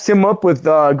matched him up with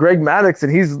Greg Maddux,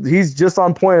 and he's just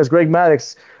on point as Greg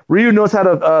Maddux. Ryu knows how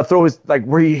to throw his like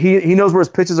where he knows where his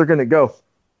pitches are going to go.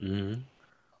 Mm-hmm.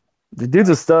 The dude's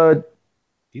a stud.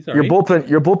 He's Your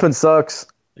bullpen sucks.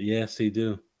 Yes, he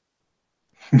do.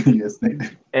 Yes, they do.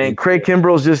 And Craig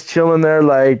Kimbrell's just chilling there,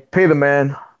 like pay the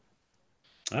man.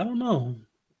 I don't know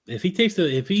if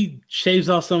he shaves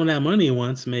off some of that money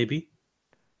once, maybe.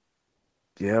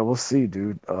 Yeah, we'll see,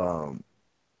 dude.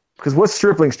 Because what's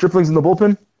Stripling? Stripling's in the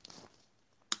bullpen.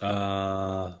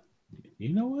 You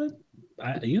know what?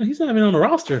 He's not even on the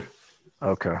roster.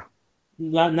 Okay.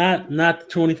 Not the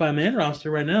 25-man roster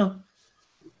right now.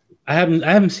 I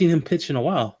haven't seen him pitch in a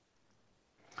while.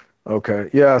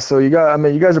 Okay. Yeah. So you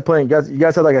guys are playing. You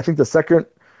guys had like I think the second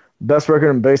best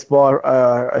record in baseball.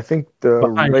 I think the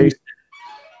Rays.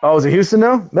 Oh, is it Houston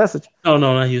now? Message. Oh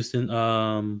no, not Houston.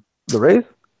 The Rays.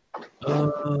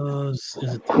 Is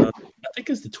it I think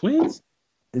it's the Twins.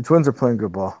 The Twins are playing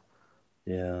good ball.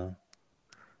 Yeah.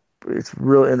 It's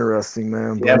real interesting,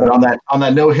 man. Yeah, but on that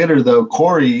no hitter though,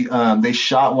 Corey, they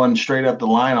shot one straight up the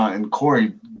line on, and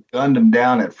Corey gunned him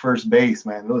down at first base.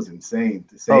 Man, it was insane.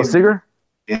 Seager?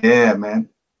 Yeah, man.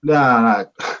 Nah.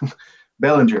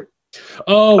 Bellinger.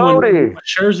 Oh, when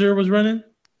Scherzer was running.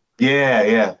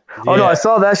 Yeah. Oh no, I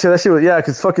saw that shit. That shit was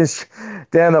because fucking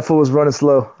damn, that fool was running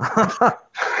slow.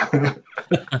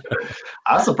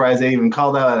 I was surprised they even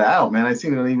called that out, man. I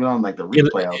seen it even on like the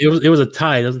replay. It was a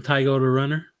tie. Doesn't tie go to a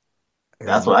runner?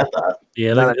 That's what I thought.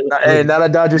 Yeah, not a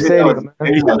Dodger Stadium. Not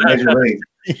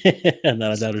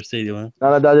a Dodger Stadium, huh?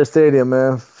 Not a Dodger Stadium,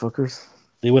 man. Fuckers.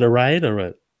 They would have rioted or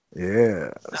what?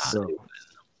 Yeah. So.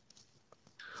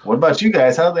 What about you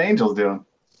guys? How are the Angels doing?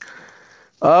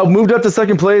 Moved up to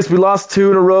second place. We lost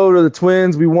 2 in a row to the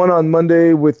Twins. We won on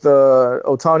Monday with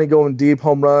Ohtani going deep,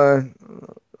 home run.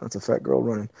 That's a fat girl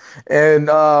running. And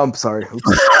sorry.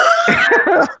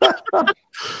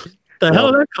 The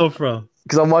hell did that come from?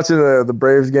 Because I'm watching the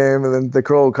Braves game, and then the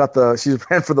girl she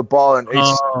ran for the ball and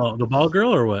the ball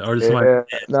girl or what? Or just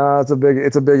no, it's a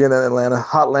big in Atlanta,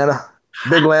 hot Atlanta,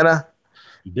 big Atlanta,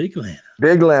 big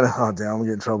Atlanta. Oh damn, I'm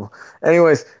getting in trouble.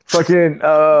 Anyways, fucking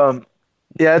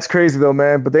yeah, it's crazy though,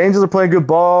 man. But the Angels are playing good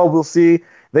ball. We'll see.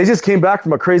 They just came back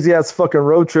from a crazy ass fucking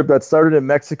road trip that started in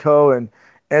Mexico and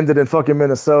ended in fucking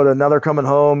Minnesota. Now they're coming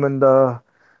home and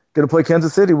gonna play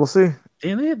Kansas City. We'll see.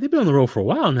 Damn, they've been on the road for a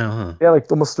while now, huh? Yeah, like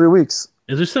almost 3 weeks.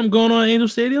 Is there something going on at Angel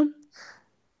Stadium?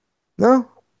 No.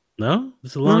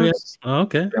 It's a long ass. Oh,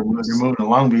 okay. You're moving to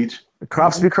Long Beach. The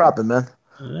crops be cropping, man.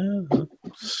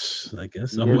 I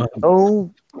guess.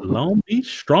 Long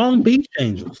Beach, Strong Beach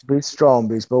Angels. Beach, Strong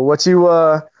Beach. But what we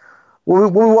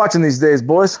watching these days,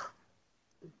 boys?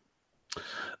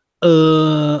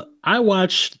 I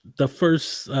watched the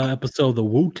first episode of the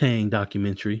Wu-Tang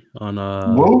documentary on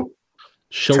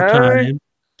Showtime.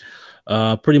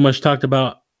 Pretty much talked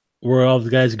about where all the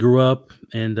guys grew up,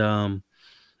 and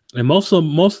most of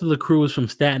the crew was from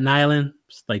Staten Island.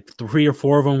 Like 3 or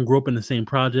 4 of them grew up in the same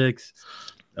projects.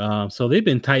 So they've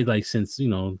been tight like since they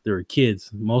were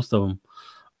kids. Most of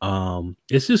them.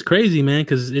 It's just crazy, man,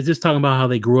 because it's just talking about how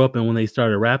they grew up and when they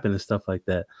started rapping and stuff like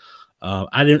that.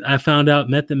 I found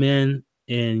out Method Man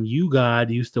and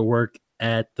U-God used to work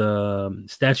at the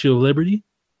Statue of Liberty.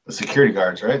 The security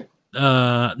guards, right?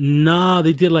 No,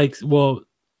 they did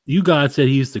U-God said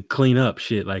he used to clean up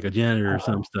shit like a janitor or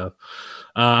some stuff.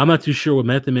 I'm not too sure what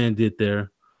Method Man did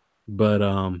there, but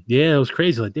yeah, it was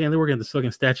crazy. Like, damn, they're working at the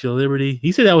fucking Statue of Liberty.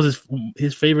 He said that was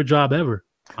his favorite job ever.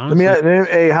 Honestly.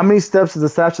 Hey, how many steps does the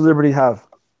Statue of Liberty have?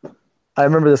 I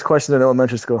remember this question in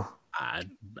elementary school. I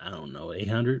don't know,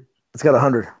 800. It's got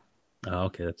 100. Oh,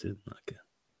 okay, that's it. Okay.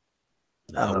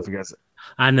 I don't know if you guys.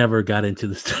 I never got into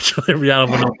the Statue of Liberty. I don't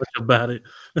know much about it.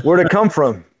 Where'd it come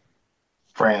from?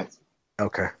 France.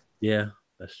 Okay. Yeah,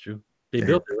 that's true. They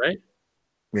built it, right?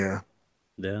 Yeah.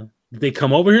 Yeah. Did they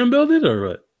come over here and build it, or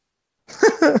what? They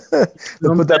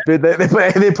put that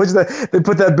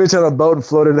bitch on a boat and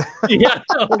floated. Yeah.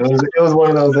 It was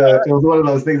one of those. It was one of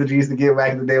those things that you used to get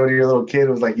back in the day when you were a little kid. It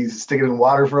was like you stick it in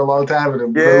water for a long time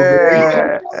and like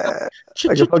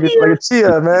a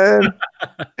chia, man.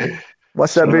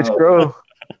 Watch that bitch grow.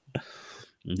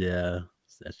 Yeah.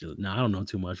 No, I don't know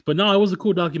too much, but no, it was a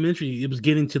cool documentary. It was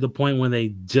getting to the point when they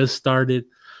just started,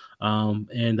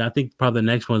 and I think probably the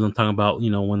next one I'm talking about,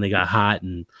 when they got hot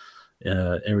and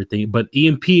everything. But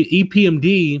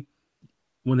EPMD,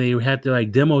 when they had to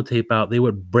like demo tape out, they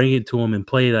would bring it to them and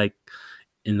play like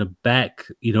in the back,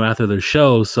 after their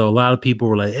show. So a lot of people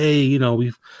were like, "Hey,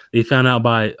 they found out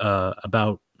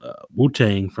about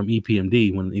Wu-Tang from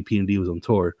EPMD when EPMD was on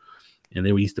tour, and they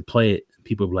used to play it."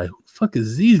 People were like, "Who the fuck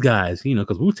is these guys?"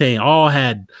 Because Wu-Tang all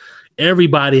had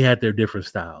everybody had their different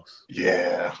styles.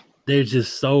 Yeah. They're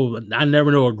just so. I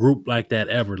never know a group like that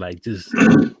ever. Like just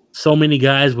so many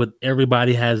guys, but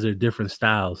everybody has their different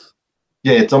styles.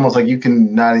 Yeah, it's almost like you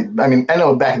can not. I mean, I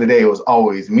know back in the day it was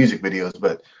always music videos,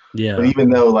 but Yeah. even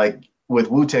though like with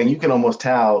Wu-Tang, you can almost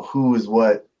tell who is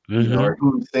what, you know, or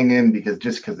who's singing because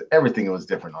everything was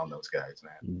different on those guys,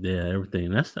 man. Yeah,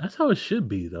 everything. That's how it should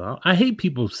be, though. I hate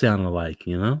people sounding alike,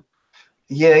 you know.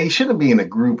 Yeah, you shouldn't be in a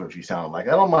group if you sound alike.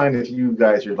 I don't mind if you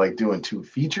guys are like doing 2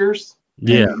 features.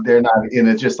 Yeah, they're not in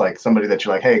it. Just like somebody that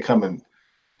you're like, hey, come and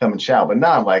shout, but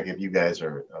not like if you guys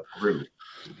are a group.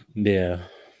 yeah.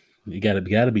 You gotta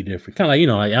be different. Kind of like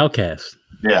like Outkast.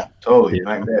 Yeah, totally.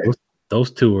 Yeah. Those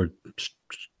two are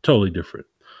totally different.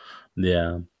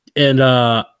 Yeah, and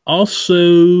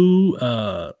also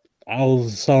I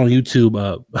saw on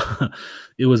YouTube.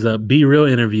 It was a Be Real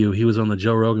interview. He was on the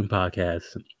Joe Rogan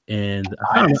podcast, and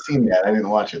I haven't seen that. I didn't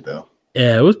watch it though.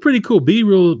 Yeah, it was pretty cool. Be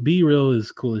Real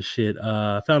is cool as shit.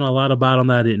 I found a lot about him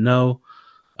that I didn't know.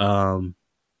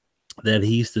 That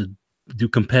he used to do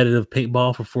competitive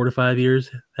paintball for 4 to 5 years.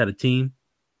 Had a team.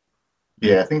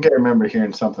 Yeah, I think I remember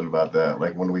hearing something about that,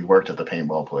 like when we worked at the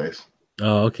paintball place.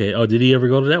 Oh, okay. Oh, did he ever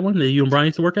go to that one that you and Brian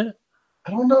used to work at?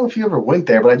 I don't know if he ever went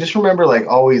there, but I just remember like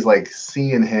always like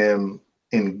seeing him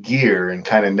in gear and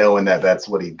kind of knowing that that's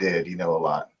what he did, a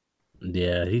lot.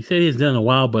 Yeah, he said he's done a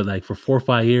while, but like for 4 or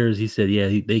 5 years, he said,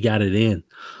 they got it in,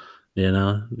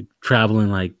 traveling,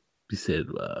 like he said,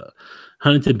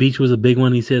 Huntington Beach was a big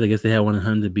one. He said, I guess they had one in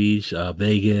Huntington Beach,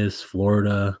 Vegas,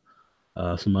 Florida,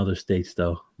 some other states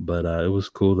though, but it was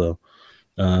cool though.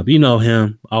 But you know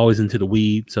him, always into the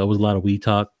weed, so it was a lot of weed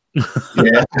talk.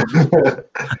 Yeah.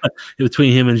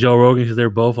 Between him and Joe Rogan, because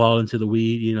they're both all into the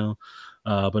weed,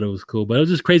 but it was cool. But it was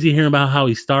just crazy hearing about how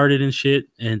he started and shit.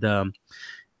 And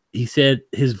he said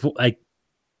his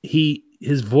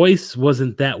voice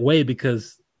wasn't that way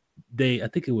because I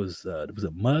think it was a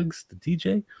Muggs, the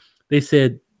DJ. They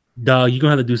said, dog, you're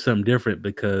gonna have to do something different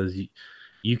because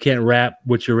you can't rap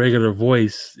with your regular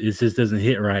voice. It just doesn't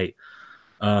hit right.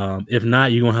 If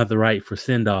not, you're gonna have to write for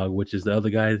Sin Dog, which is the other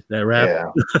guy that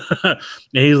rap. Yeah. And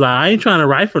he's like, I ain't trying to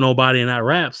write for nobody and not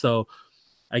rap. So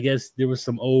I guess there was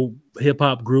some old hip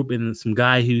hop group and some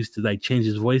guy who used to like change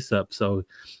his voice up. So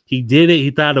he did it.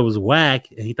 He thought it was whack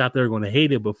and he thought they were going to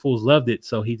hate it, but fools loved it.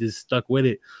 So he just stuck with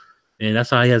it. And that's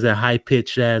how he has that high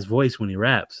pitched ass voice when he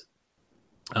raps.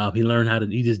 He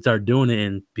learned he just started doing it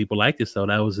and people liked it. So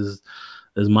that was his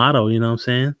motto, you know what I'm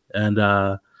saying?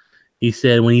 And he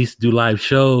said when he used to do live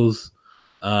shows,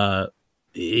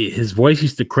 his voice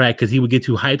used to crack because he would get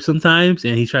too hyped sometimes,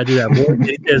 and he tried to do that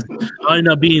voice because I'll end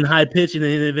up being high pitched, and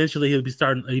then eventually he'd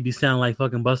be sounding like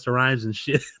fucking Busta Rhymes and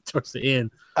shit towards the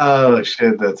end. Oh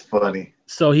shit, that's funny.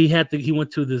 So he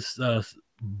went to this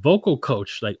vocal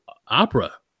coach, like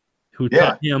opera, who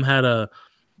taught him how to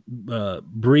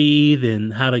breathe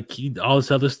and how to keep all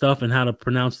this other stuff and how to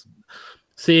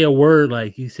say a word.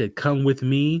 Like he said, "Come with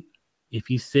me." If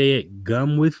you say it,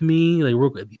 "Gum with me,"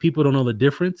 like people don't know the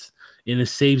difference, and it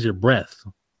saves your breath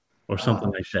or something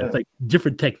like that. It's like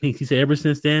different techniques. He said ever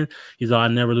since then, he's like,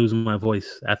 I never lose my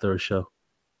voice after a show.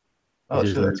 Oh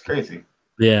shit, that's crazy.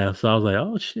 Yeah, so I was like,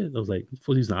 oh shit. I was like,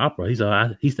 he's an opera. He's all.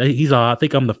 I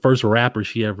think I'm the first rapper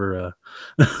she ever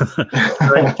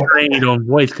trained on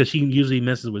voice because she usually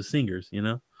messes with singers,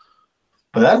 But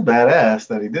that's badass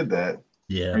that he did that.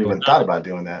 Yeah, I even thought about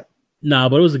doing that. No,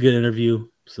 but it was a good interview.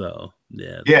 So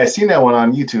yeah, I seen that one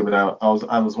on YouTube, and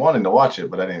I was wanting to watch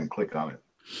it, but I didn't click on it.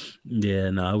 Yeah,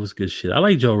 no, it was good shit. I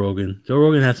like Joe Rogan. Joe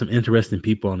Rogan had some interesting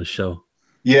people on the show.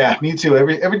 Yeah, me too.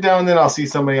 Every now and then I'll see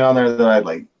somebody on there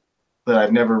that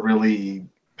I've never really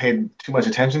paid too much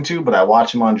attention to, but I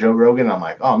watch him on Joe Rogan. And I'm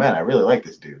like, oh man, I really like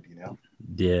this dude.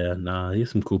 Yeah, nah, he has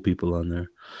some cool people on there.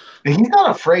 And he's not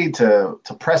afraid to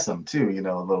press them too, a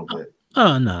little bit.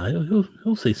 Oh no,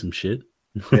 he'll say some shit.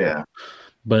 Yeah.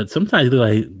 But sometimes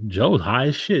like Joe's high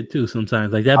as shit too.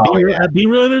 Sometimes like that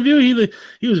B-Real interview,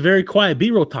 he was very quiet.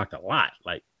 B-Real talked a lot.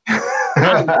 Like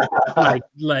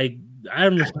like I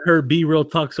haven't heard B-Real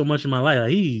talk so much in my life.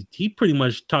 Like, he pretty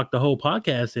much talked the whole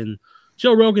podcast, and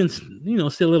Joe Rogan's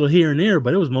still a little here and there,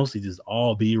 but it was mostly just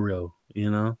all B-Real.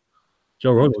 Joe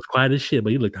Rogan was quiet as shit,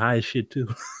 but he looked high as shit too.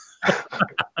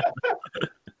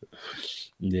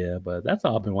 Yeah, but that's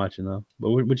all I've been watching though. But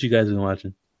what you guys been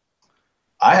watching?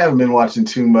 I haven't been watching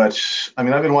too much. I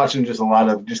mean, I've been watching just a lot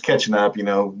of catching up.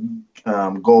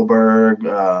 Goldberg,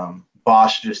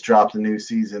 Bosch just dropped a new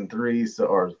season 3,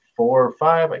 or 4 or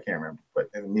 5, I can't remember. But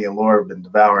me and Laura have been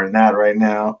devouring that right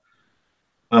now.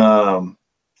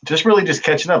 just really just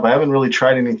catching up. I haven't really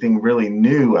tried anything really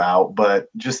new out, but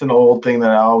just an old thing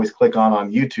that I always click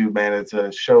on YouTube, man. It's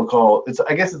a show called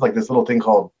I guess it's like this little thing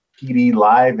called PD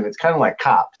Live, and it's kind of like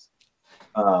Cops.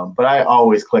 But I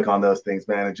always click on those things,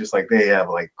 man. It's just like they have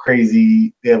like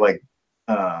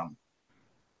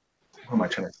what am I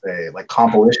trying to say? Like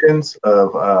compilations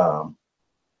of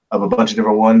a bunch of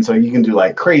different ones. So you can do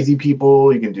like crazy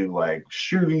people, you can do like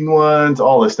shooting ones,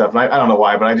 all this stuff. And I don't know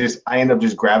why, but I end up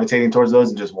just gravitating towards those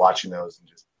and just watching those. And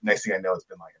just next thing I know, it's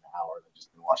been like an hour. I've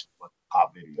just been watching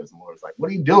pop videos, and Laura's like, "What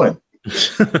are you doing?"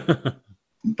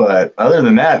 But other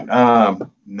than that,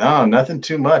 no, nothing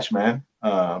too much, man.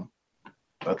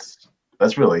 That's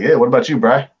really it. What about you,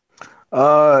 Bri?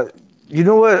 You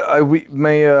know what?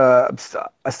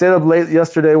 I stayed up late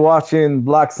yesterday watching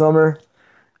Black Summer.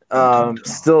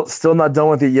 Still not done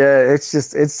with it yet.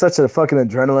 It's such a fucking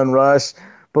adrenaline rush.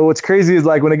 But what's crazy is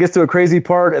like when it gets to a crazy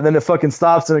part and then it fucking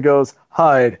stops and it goes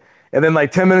hide, and then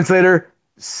like 10 minutes later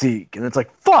seek, and it's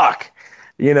like fuck,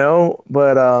 you know.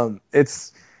 But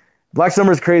it's Black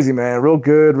Summer is crazy, man. Real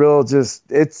good, real just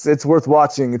it's worth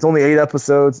watching. It's only 8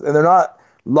 episodes and they're not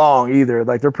long either.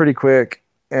 Like they're pretty quick.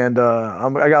 And I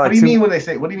got like. What do you mean when they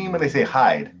say? What do you mean when they say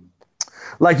hide?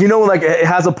 Like like it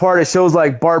has a part. It shows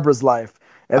like Barbara's life,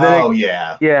 and then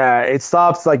yeah, it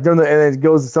stops like during and then it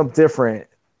goes to something different,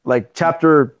 like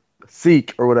chapter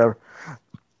seek or whatever.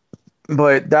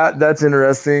 But that's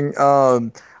interesting. I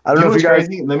don't know if you guys.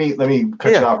 Crazy? Let me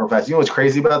cut you off real fast. You know what's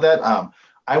crazy about that?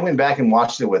 I went back and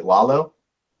watched it with Lalo.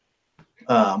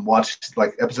 Watched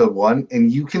like episode 1, and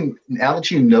you can now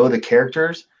that you know the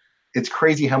characters. It's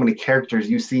crazy how many characters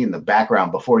you see in the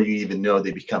background before you even know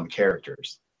they become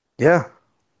characters. Yeah.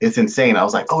 It's insane. I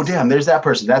was like, oh, damn, there's that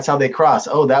person. That's how they cross.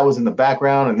 Oh, that was in the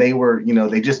background, and they were,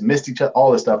 they just missed each other, all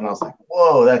this stuff. And I was like,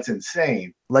 whoa, that's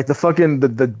insane. Like the fucking,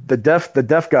 the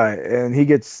deaf guy, and he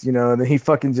gets, and then he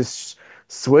fucking just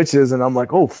switches, and I'm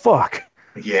like, oh, fuck.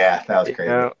 Yeah, that was crazy.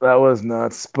 Yeah, that was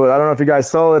nuts. But I don't know if you guys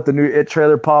saw it. The new It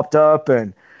trailer popped up,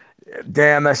 and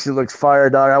damn, that shit looks fire,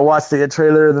 dog. I watched the It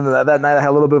trailer, then that night I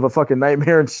had a little bit of a fucking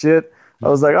nightmare and shit. I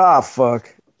was like,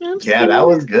 fuck. Yeah, that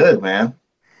was good, man.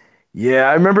 Yeah,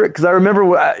 I remember because I remember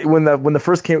when the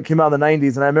first came out in the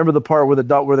 '90s, and I remember the part where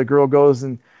the girl goes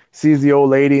and sees the old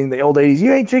lady, and the old lady's,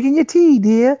 "You ain't drinking your tea,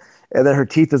 dear," and then her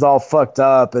teeth is all fucked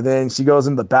up, and then she goes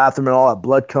into the bathroom and all that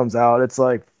blood comes out. It's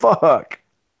like fuck.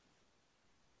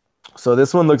 So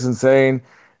this one looks insane.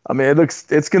 I mean,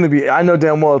 it's gonna be. I know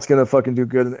damn well it's gonna fucking do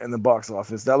good in the box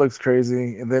office. That looks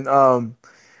crazy. And then,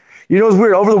 it's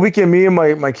weird. Over the weekend, me and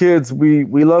my kids, we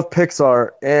love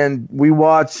Pixar, and we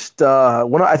watched.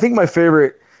 I think my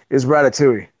favorite is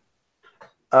Ratatouille.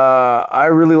 I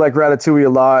really like Ratatouille a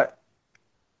lot.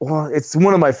 Well, it's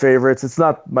one of my favorites. It's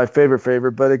not my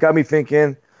favorite, but it got me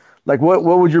thinking. Like,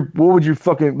 what's your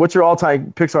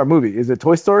all-time Pixar movie? Is it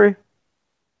Toy Story?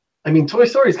 I mean, Toy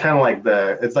Story is kind of like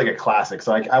it's like a classic.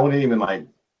 So I wouldn't even like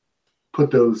put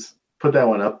that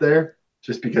one up there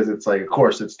just because it's like, of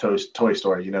course it's Toy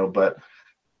Story, but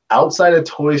outside of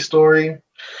Toy Story,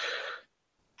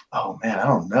 oh man, I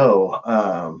don't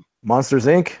know. Monsters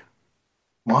Inc.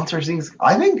 Monsters Inc.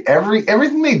 I think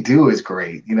everything they do is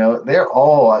great. They're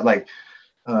all like,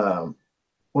 what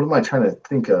am I trying to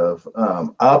think of?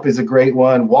 Up is a great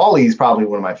one. WALL-E is probably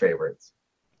one of my favorites.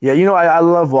 Yeah, I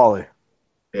love WALL-E.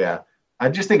 Yeah, I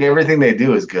just think everything they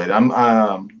do is good.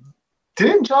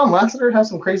 Didn't John Lasseter have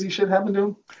some crazy shit happen to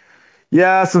him?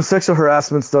 Yeah, some sexual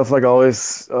harassment stuff, like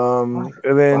always. And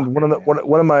then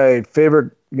one of my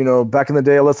favorite, back in the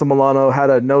day, Alyssa Milano had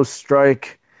a no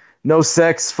strike, no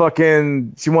sex.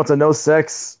 Fucking, she wants a no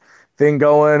sex thing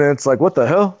going, and it's like, what the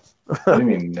hell? What do you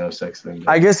mean no sex thing?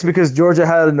 I guess because Georgia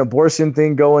had an abortion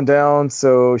thing going down,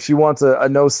 so she wants a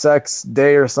no sex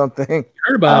day or something. You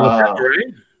heard about Alabama,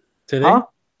 right? Today? Huh?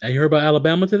 You heard about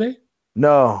Alabama today?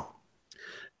 No.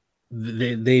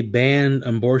 They banned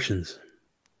abortions.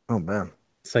 Oh man.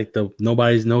 It's like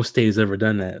no state has ever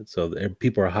done that. So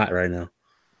people are hot right now.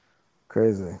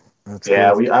 Crazy. That's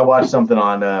crazy. I watched something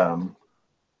on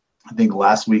I think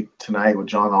last week tonight with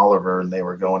John Oliver, and they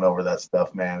were going over that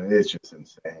stuff, man. It is just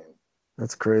insane.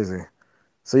 That's crazy.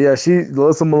 So yeah,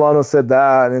 Alyssa Milano said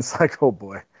that, and it's like, oh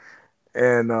boy.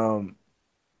 And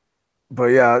but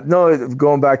yeah, no,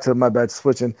 going back to my bad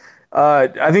switching.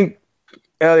 I think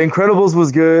Incredibles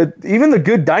was good. Even The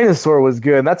Good Dinosaur was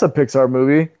good. That's a Pixar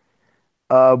movie.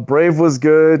 Brave was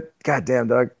good. God damn,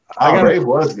 Doug. Brave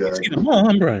was good.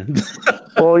 I'm Brian.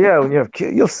 Well, yeah, when you have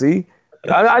kids, you'll see.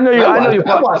 I know you.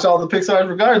 I watch all the Pixars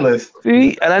regardless.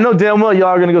 See, and I know damn well y'all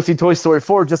are gonna go see Toy Story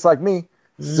 4 just like me.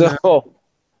 So,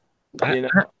 I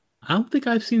don't think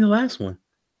I've seen the last one.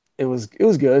 It was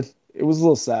good. It was a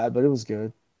little sad, but it was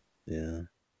good. Yeah.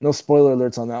 No spoiler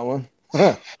alerts on that one.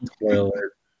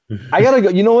 Spoiler. I gotta go.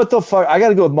 You know what the fuck? I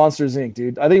gotta go with Monsters Inc.,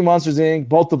 dude. I think Monsters Inc.,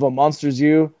 both of them, Monsters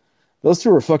U, those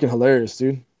two were fucking hilarious,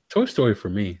 dude. Toy Story for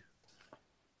me.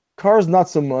 Cars, not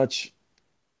so much.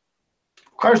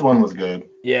 Cars 1 was good.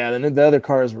 Yeah, the other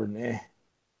cars were nah.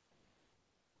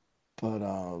 But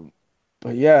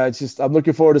but yeah, it's just I'm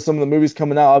looking forward to some of the movies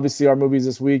coming out. Obviously, our movies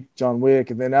this week, John Wick,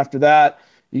 and then after that,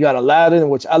 you got Aladdin,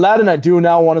 which Aladdin I do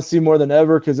now want to see more than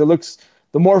ever because it looks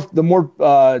the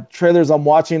more trailers I'm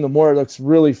watching, the more it looks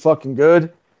really fucking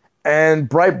good. And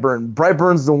Brightburn,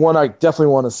 Brightburn's the one I definitely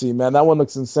want to see, man. That one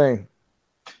looks insane.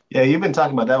 Yeah, you've been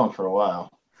talking about that one for a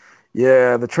while.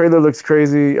 Yeah, the trailer looks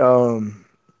crazy.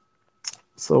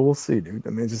 So we'll see, dude. I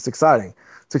mean, it's just exciting.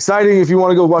 It's exciting if you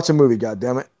want to go watch a movie. God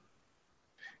damn it.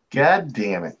 God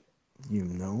damn it. You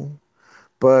know.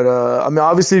 But I mean,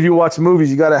 obviously, if you watch movies,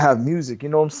 you gotta have music. You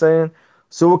know what I'm saying?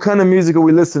 So, what kind of music are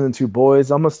we listening to,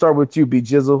 boys? I'm gonna start with you, B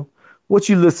Jizzle. What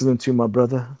you listening to, my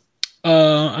brother?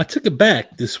 I took it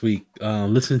back this week.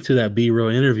 Listening to that B-roll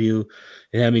interview,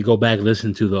 it had me go back and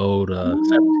listen to the old Cypress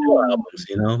Hill albums.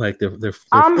 You know, like their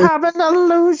I'm first, having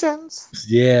illusions.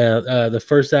 yeah, the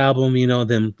first album. You know,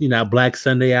 them Black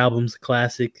Sunday albums,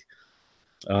 classic.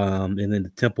 And then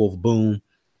the Temple of Boom.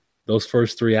 Those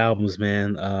first three albums,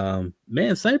 man.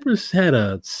 Man, Cypress had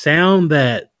a sound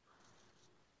that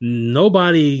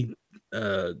nobody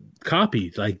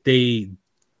copied. Like they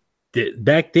did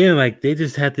back then, like they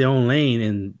just had their own lane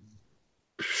and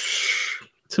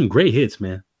some great hits,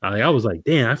 man. I was like,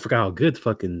 damn, I forgot how good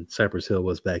fucking Cypress Hill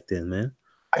was back then, man.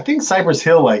 I think Cypress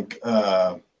Hill, like,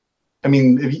 I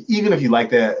mean, even if you like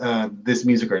that this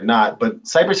music or not, but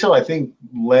Cypress Hill, I think,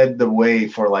 led the way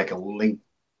for like a Limp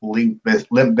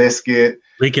Bizkit,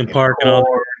 Linkin Park, and all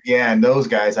that. Yeah, and those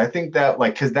guys. I think that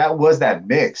because that was that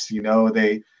mix. You know,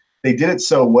 they did it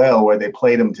so well where they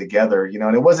played them together. You know,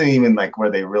 and it wasn't even like where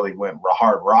they really went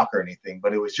hard rock or anything,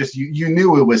 but it was just you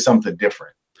knew it was something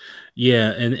different. Yeah,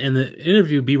 and in the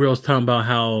interview, B-Roll was talking about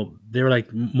how they were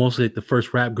like mostly like the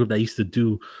first rap group that used to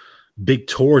do big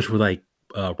tours with like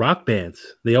rock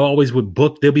bands. They always would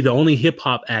book. They'll be the only hip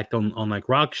hop act on like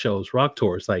rock shows, rock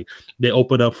tours. Like they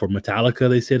opened up for Metallica.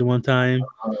 They said one time.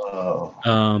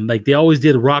 Like they always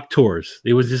did rock tours.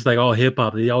 It was just like all hip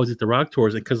hop. They always did the rock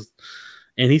tours,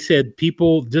 and he said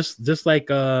people just like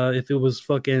if it was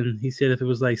fucking. He said if it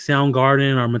was like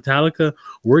Soundgarden or Metallica,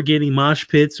 we're getting mosh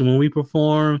pits, and when we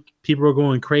perform, people are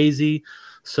going crazy.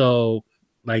 So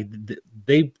like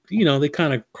they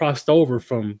kind of crossed over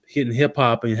from hitting hip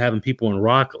hop and having people in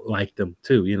rock like them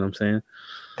too. You know what I'm saying?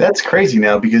 That's crazy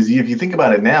now because if you think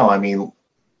about it now, I mean,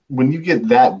 when you get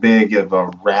that big of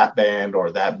a rap band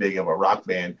or that big of a rock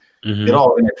band, it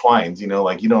all intertwines. You know,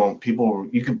 like you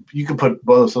could put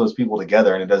both of those people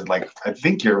together and it doesn't. Like I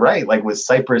think you're right. Like with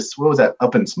Cypress, what was that?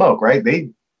 Up in Smoke, right? They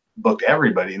booked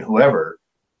everybody and whoever,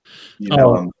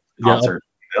 concert.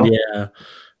 Yeah. You know?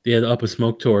 Yeah, the Up in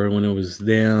Smoke tour when it was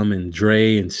them and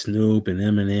Dre and Snoop and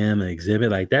Eminem and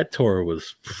Exhibit, like that tour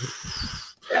was.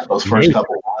 Yeah, those first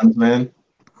couple ones, man.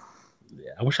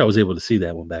 Yeah, I wish I was able to see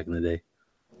that one back in the day.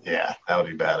 Yeah, that would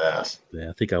be badass. Yeah,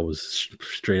 I think I was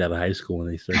straight out of high school when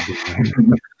they started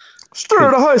doing straight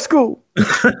out of high school.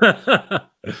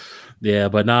 Yeah,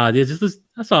 but nah,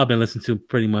 that's all I've been listening to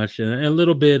pretty much, and a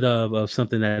little bit of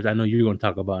something that I know you're going to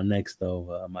talk about next,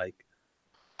 though, Mike.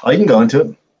 Oh, you can go into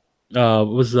it.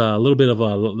 Was a little bit of the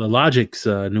Logic's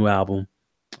new album,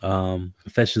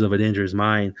 Confessions of a Dangerous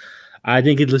Mind. I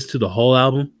didn't get to listen to the whole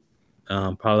album.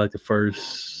 Probably like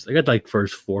I got like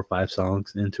first 4 or 5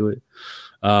 songs into it.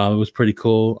 It was pretty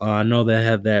cool. I know they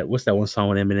have that. What's that one song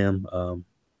with Eminem?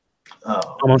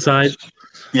 Homicide.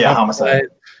 Yeah, Homicide.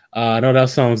 I know that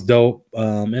song's dope.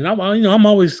 And I'm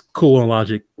always cool on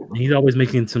Logic. He's always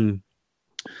making some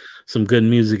good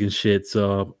music and shit.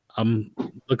 So I'm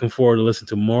looking forward to listening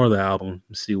to more of the album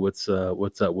and see what's up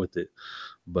with it.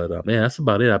 But man, that's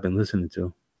about it I've been listening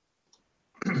to.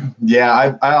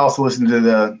 Yeah, I also listened to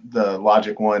the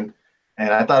Logic one, and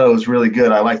I thought it was really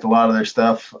good. I liked a lot of their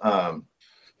stuff. A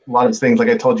lot of his things, like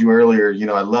I told you earlier,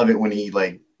 I love it when he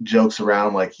like jokes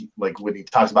around, like when he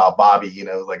talks about Bobby,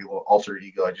 like a little alter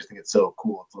ego. I just think it's so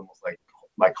cool. It's almost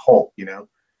like Hulk,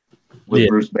 with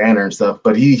Bruce Banner and stuff.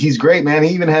 But he's great, man. He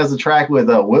even has a track with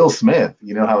Will Smith.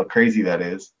 You know how crazy that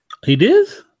is. He did?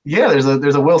 Yeah,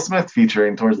 there's a Will Smith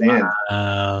featuring towards the end.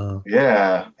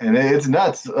 Yeah, and it's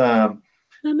nuts.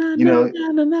 Even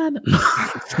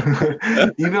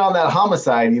on that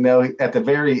Homicide, at the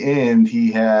very end,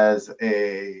 he has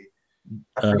I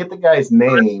forget the guy's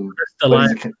name.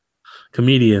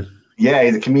 Comedian. Yeah,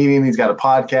 he's a comedian. He's got a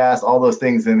podcast, all those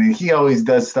things. And he always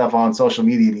does stuff on social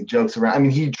media and he jokes around. I mean,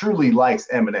 he truly likes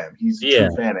Eminem. He's a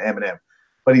true fan of Eminem.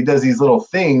 but he does these little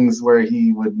things where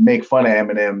he would make fun of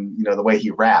Eminem, the way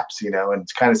he raps, and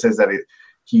it kind of says that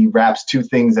he raps two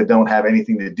things that don't have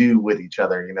anything to do with each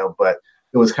other, but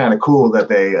it was kind of cool that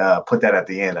they put that at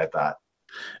the end, I thought.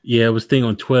 Yeah, it was a thing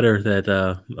on Twitter that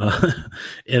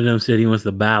Eminem said he wants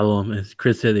to battle him, and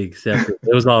Chris said he accepted.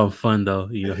 It was all fun though,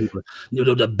 he was,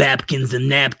 the Babkins and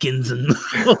napkins and.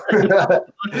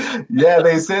 Yeah,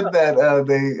 they said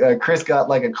that Chris got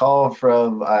like a call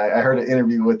from. I heard an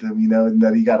interview with him, and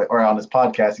that he got or on his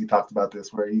podcast he talked about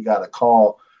this where he got a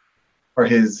call. Or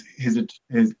his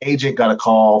agent got a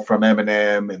call from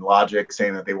Eminem and Logic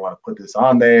saying that they want to put this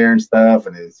on there and stuff.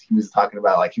 And he was talking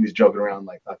about, like, he was joking around,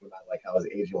 like, talking about, like, how his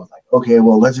agent was like, okay,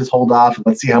 well, let's just hold off and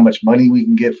let's see how much money we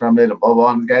can get from it and blah,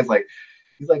 blah. And the guy's like,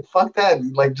 he's like, fuck that.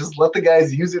 Like, just let the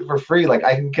guys use it for free. Like,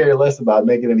 I can care less about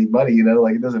making any money,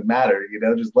 like, it doesn't matter,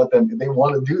 just let them, if they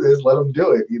want to do this, let them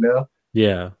do it,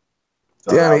 Yeah.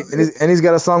 So damn, and he's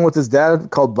got a song with his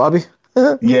dad called Bobby.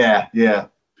 Yeah.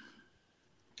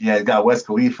 Yeah, he's got West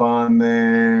Khalifa on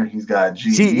there. He's got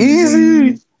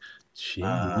G-Eazy.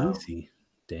 G-Eazy.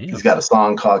 Damn. He's got a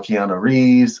song called Keanu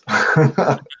Reeves.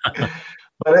 But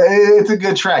it's a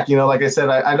good track. Like I said,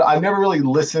 I never really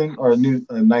listened, or a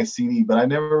nice CD, but I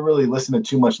never really listened to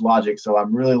too much Logic. So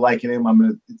I'm really liking him.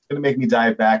 It's going to make me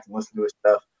dive back and listen to his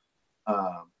stuff.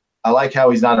 I like how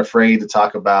he's not afraid to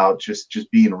talk about just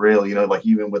being real, like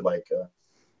even with like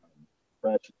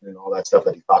and all that stuff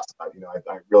that he talks about.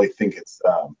 I really think it's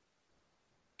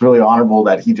really honorable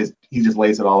that he just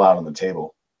lays it all out on the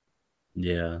table.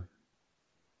 Yeah.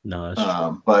 No,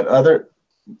 that's but other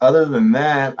than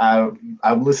that, I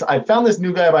found this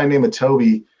new guy by the name of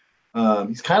Toby.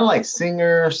 He's kind of like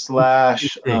singer /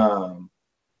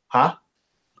 huh?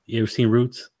 You ever seen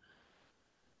Roots?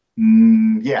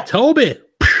 Yeah. Toby.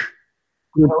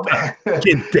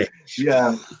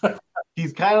 Yeah.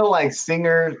 He's kind of like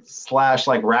singer /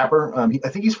 like rapper. I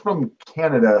think he's from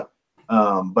Canada.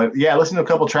 But yeah, listen to a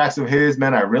couple tracks of his,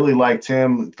 man. I really liked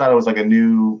him. Thought it was like a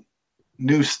new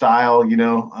style,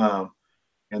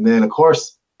 and then of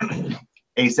course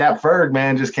ASAP Ferg,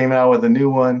 man, just came out with a new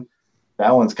one.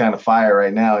 That one's kind of fire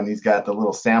right now, and he's got the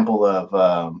little sample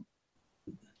of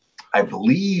I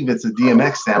believe it's a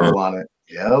DMX sample on it.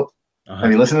 Yep.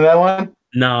 Have you listened to that one?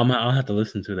 No, I'll have to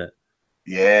listen to that.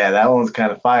 Yeah, that one's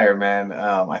kind of fire, man.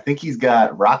 I think he's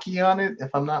got Rocky on it, if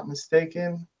I'm not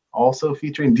mistaken. Also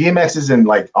featuring DMX isn't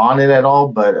like on it at all,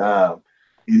 but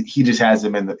he just has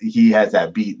him he has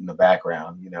that beat in the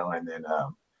background, and then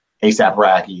ASAP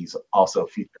Rocky's also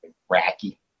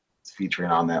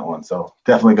featuring on that one. So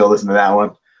definitely go listen to that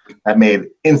one. That made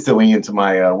instantly into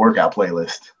my workout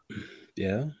playlist.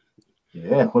 Yeah.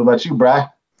 Yeah. What about you, Bri?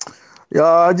 Yeah,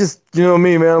 I just,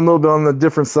 me, man, I'm a little bit on the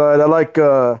different side. I like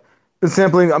been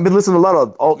sampling. I've been listening to a lot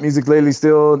of alt music lately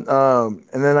still. And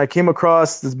then I came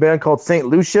across this band called Saint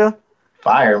Lucia.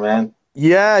 Fire, man.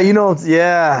 Yeah,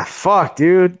 yeah. Fuck,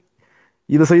 dude.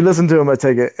 You listen to them, I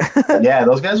take it. Yeah,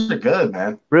 those guys are good,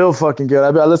 man. Real fucking good.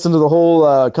 I listened to the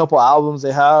whole couple albums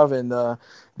they have, and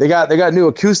they got new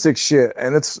acoustic shit,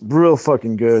 and it's real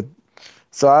fucking good.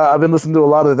 So I've been listening to a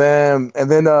lot of them.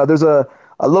 And then there's a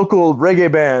local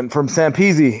reggae band from San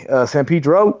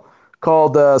Pedro,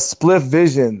 called Spliff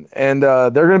Vision, and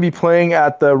they're going to be playing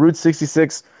at the Route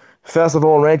 66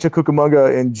 Festival in Rancho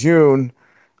Cucamonga in June.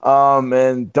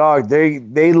 And dog, they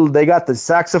got the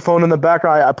saxophone in the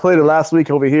background. I played it last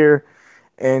week over here,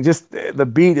 and just the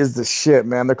beat is the shit,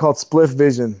 man. They're called Spliff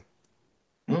Vision.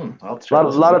 A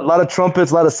lot of trumpets,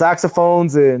 a lot of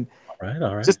saxophones, and all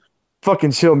right. Just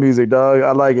fucking chill music, dog.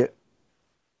 I like it.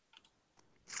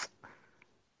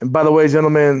 And by the way,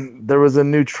 gentlemen, there was a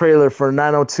new trailer for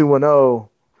 90210.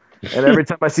 And every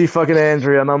time I see fucking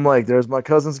Andrea, and I'm like, there's my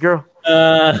cousin's girl.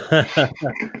 Not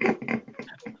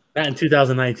in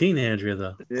 2019, Andrea,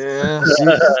 though. Yeah.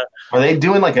 Are they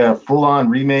doing like a full-on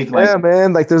remake? Yeah,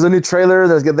 man. Like, there's a new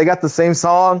trailer. They got the same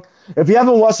song. If you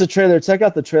haven't watched the trailer, check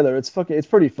out the trailer. It's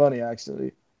pretty funny,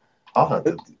 actually. So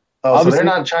they're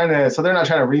not trying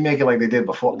to remake it like they did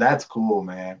before. That's cool,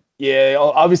 man. Yeah,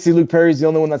 obviously Luke Perry's the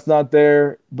only one that's not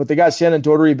there, but they got Shannon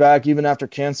Doherty back even after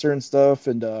cancer and stuff,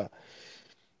 and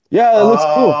yeah, it looks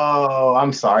cool. Oh,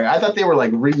 I'm sorry. I thought they were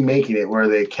like remaking it where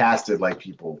they casted like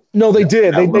people. No, they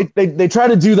did. They tried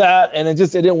to do that, and it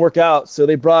didn't work out. So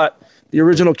they brought the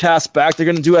original cast back. They're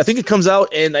gonna do. I think it comes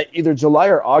out in either July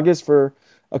or August for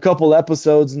a couple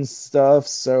episodes and stuff.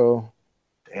 So.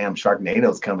 Damn,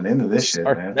 Sharknado's coming into this shit,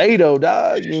 man. Sharknado,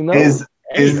 dog.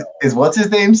 Is what's his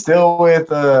name still with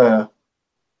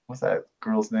what's that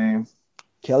girl's name?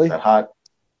 Kelly? That hot?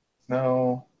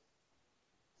 No.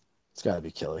 It's gotta be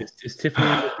Kelly. Is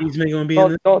Tiffany gonna be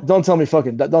in this? Don't tell me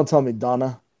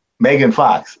Donna. Megan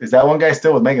Fox. Is that one guy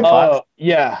still with Megan Fox?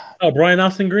 Yeah. Oh, Brian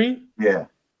Austin Green? Yeah.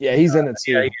 Yeah, he's in it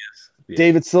too. Yeah, he is. Yeah.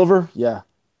 David Silver? Yeah.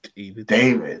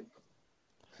 David.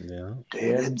 Yeah.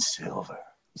 David Silver.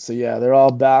 So yeah, they're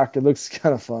all back. It looks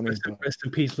kind of funny. Rest in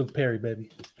peace, Luke Perry, baby.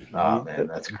 Oh man,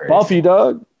 that's crazy. Buffy,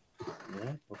 dog.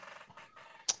 Yeah.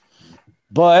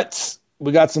 But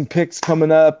we got some picks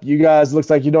coming up. You guys, looks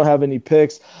like you don't have any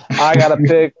picks. I got a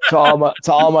pick to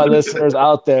all my listeners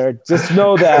out there. Just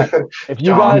know that if you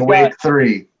John guys Wick got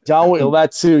 3. John Wick, well,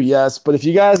 that too, yes. But if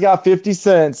you guys got 50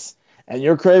 cents and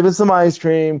you're craving some ice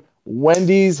cream,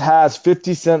 Wendy's has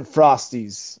 50-cent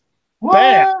Frosties. What?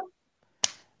 Bam!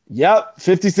 Yep,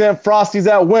 50-cent Frosties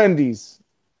at Wendy's.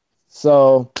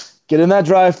 So get in that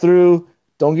drive-through.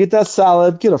 Don't get that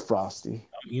salad. Get a Frosty.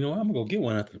 You know what? I'm going to go get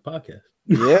one after the podcast.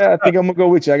 Yeah, I think I'm going to go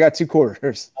with you. I got 2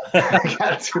 quarters.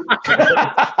 I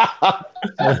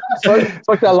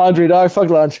Fuck that laundry, dog. Fuck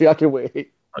laundry. I can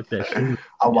wait. Fuck that shit.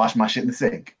 I'll wash my shit in the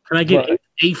sink. Can I get Right.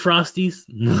 8 Frosties?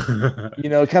 You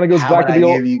know, it kind of goes back to the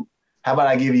old. How about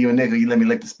I give you a nickel? You let me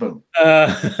lick the spoon.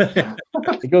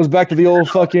 It goes back to the old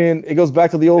fucking. It goes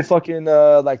back to the old fucking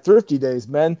like thrifty days,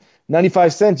 man.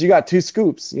 95 cents. You got 2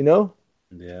 scoops. You know.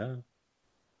 Yeah.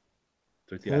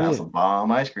 Yeah. That's some bomb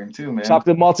ice cream too, man.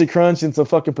 Chocolate malty crunch and some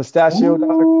fucking pistachio, dog.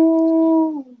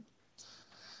 Ooh.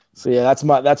 So yeah, that's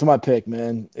my pick,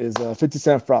 man. Is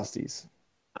 50-cent Frosties.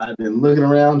 I've been looking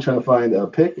around trying to find a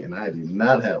pick, and I do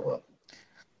not have one.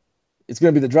 It's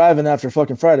gonna be the driving after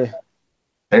fucking Friday.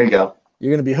 There you go.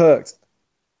 You're gonna be hooked.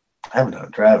 I haven't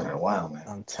done driving in a while, man.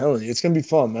 I'm telling you, it's gonna be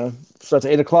fun, man. Starts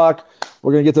at 8 o'clock.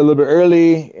 We're gonna get there a little bit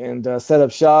early and set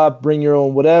up shop. Bring your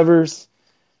own whatevers.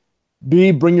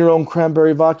 Bring your own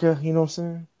cranberry vodka. You know what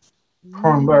I'm saying?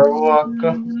 Cranberry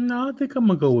vodka. No, I think I'm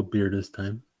going to go with beer this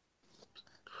time.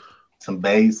 Some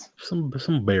bays. Some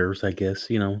beers, I guess.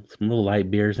 You know, some little light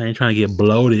beers. I ain't trying to get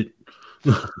bloated.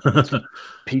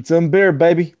 Pizza and beer,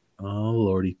 baby. Oh,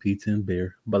 Lordy, pizza and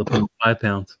beer. About to put on 5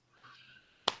 pounds.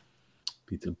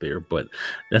 Pizza and beer. But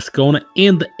that's going to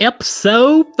end the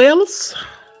episode, fellas.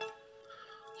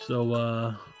 So,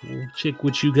 we'll check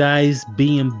with you guys,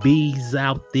 B&Bs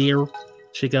out there.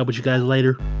 Check out with you guys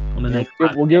later on the next.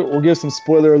 We'll give some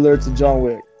spoiler alerts to John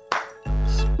Wick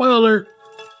Spoiler.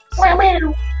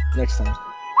 next time.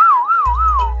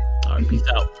 All right, peace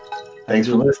out. Thanks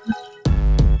for listening.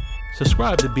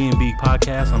 Subscribe to B&B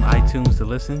Podcast on iTunes to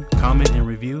listen, comment, and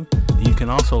review. And you can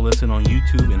also listen on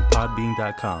YouTube and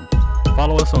podbean.com.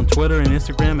 Follow us on Twitter and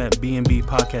Instagram at B&B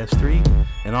Podcast 3,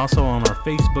 and also on our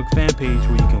Facebook fan page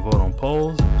where you can vote on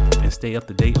polls and stay up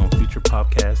to date on future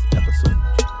podcast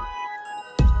episodes.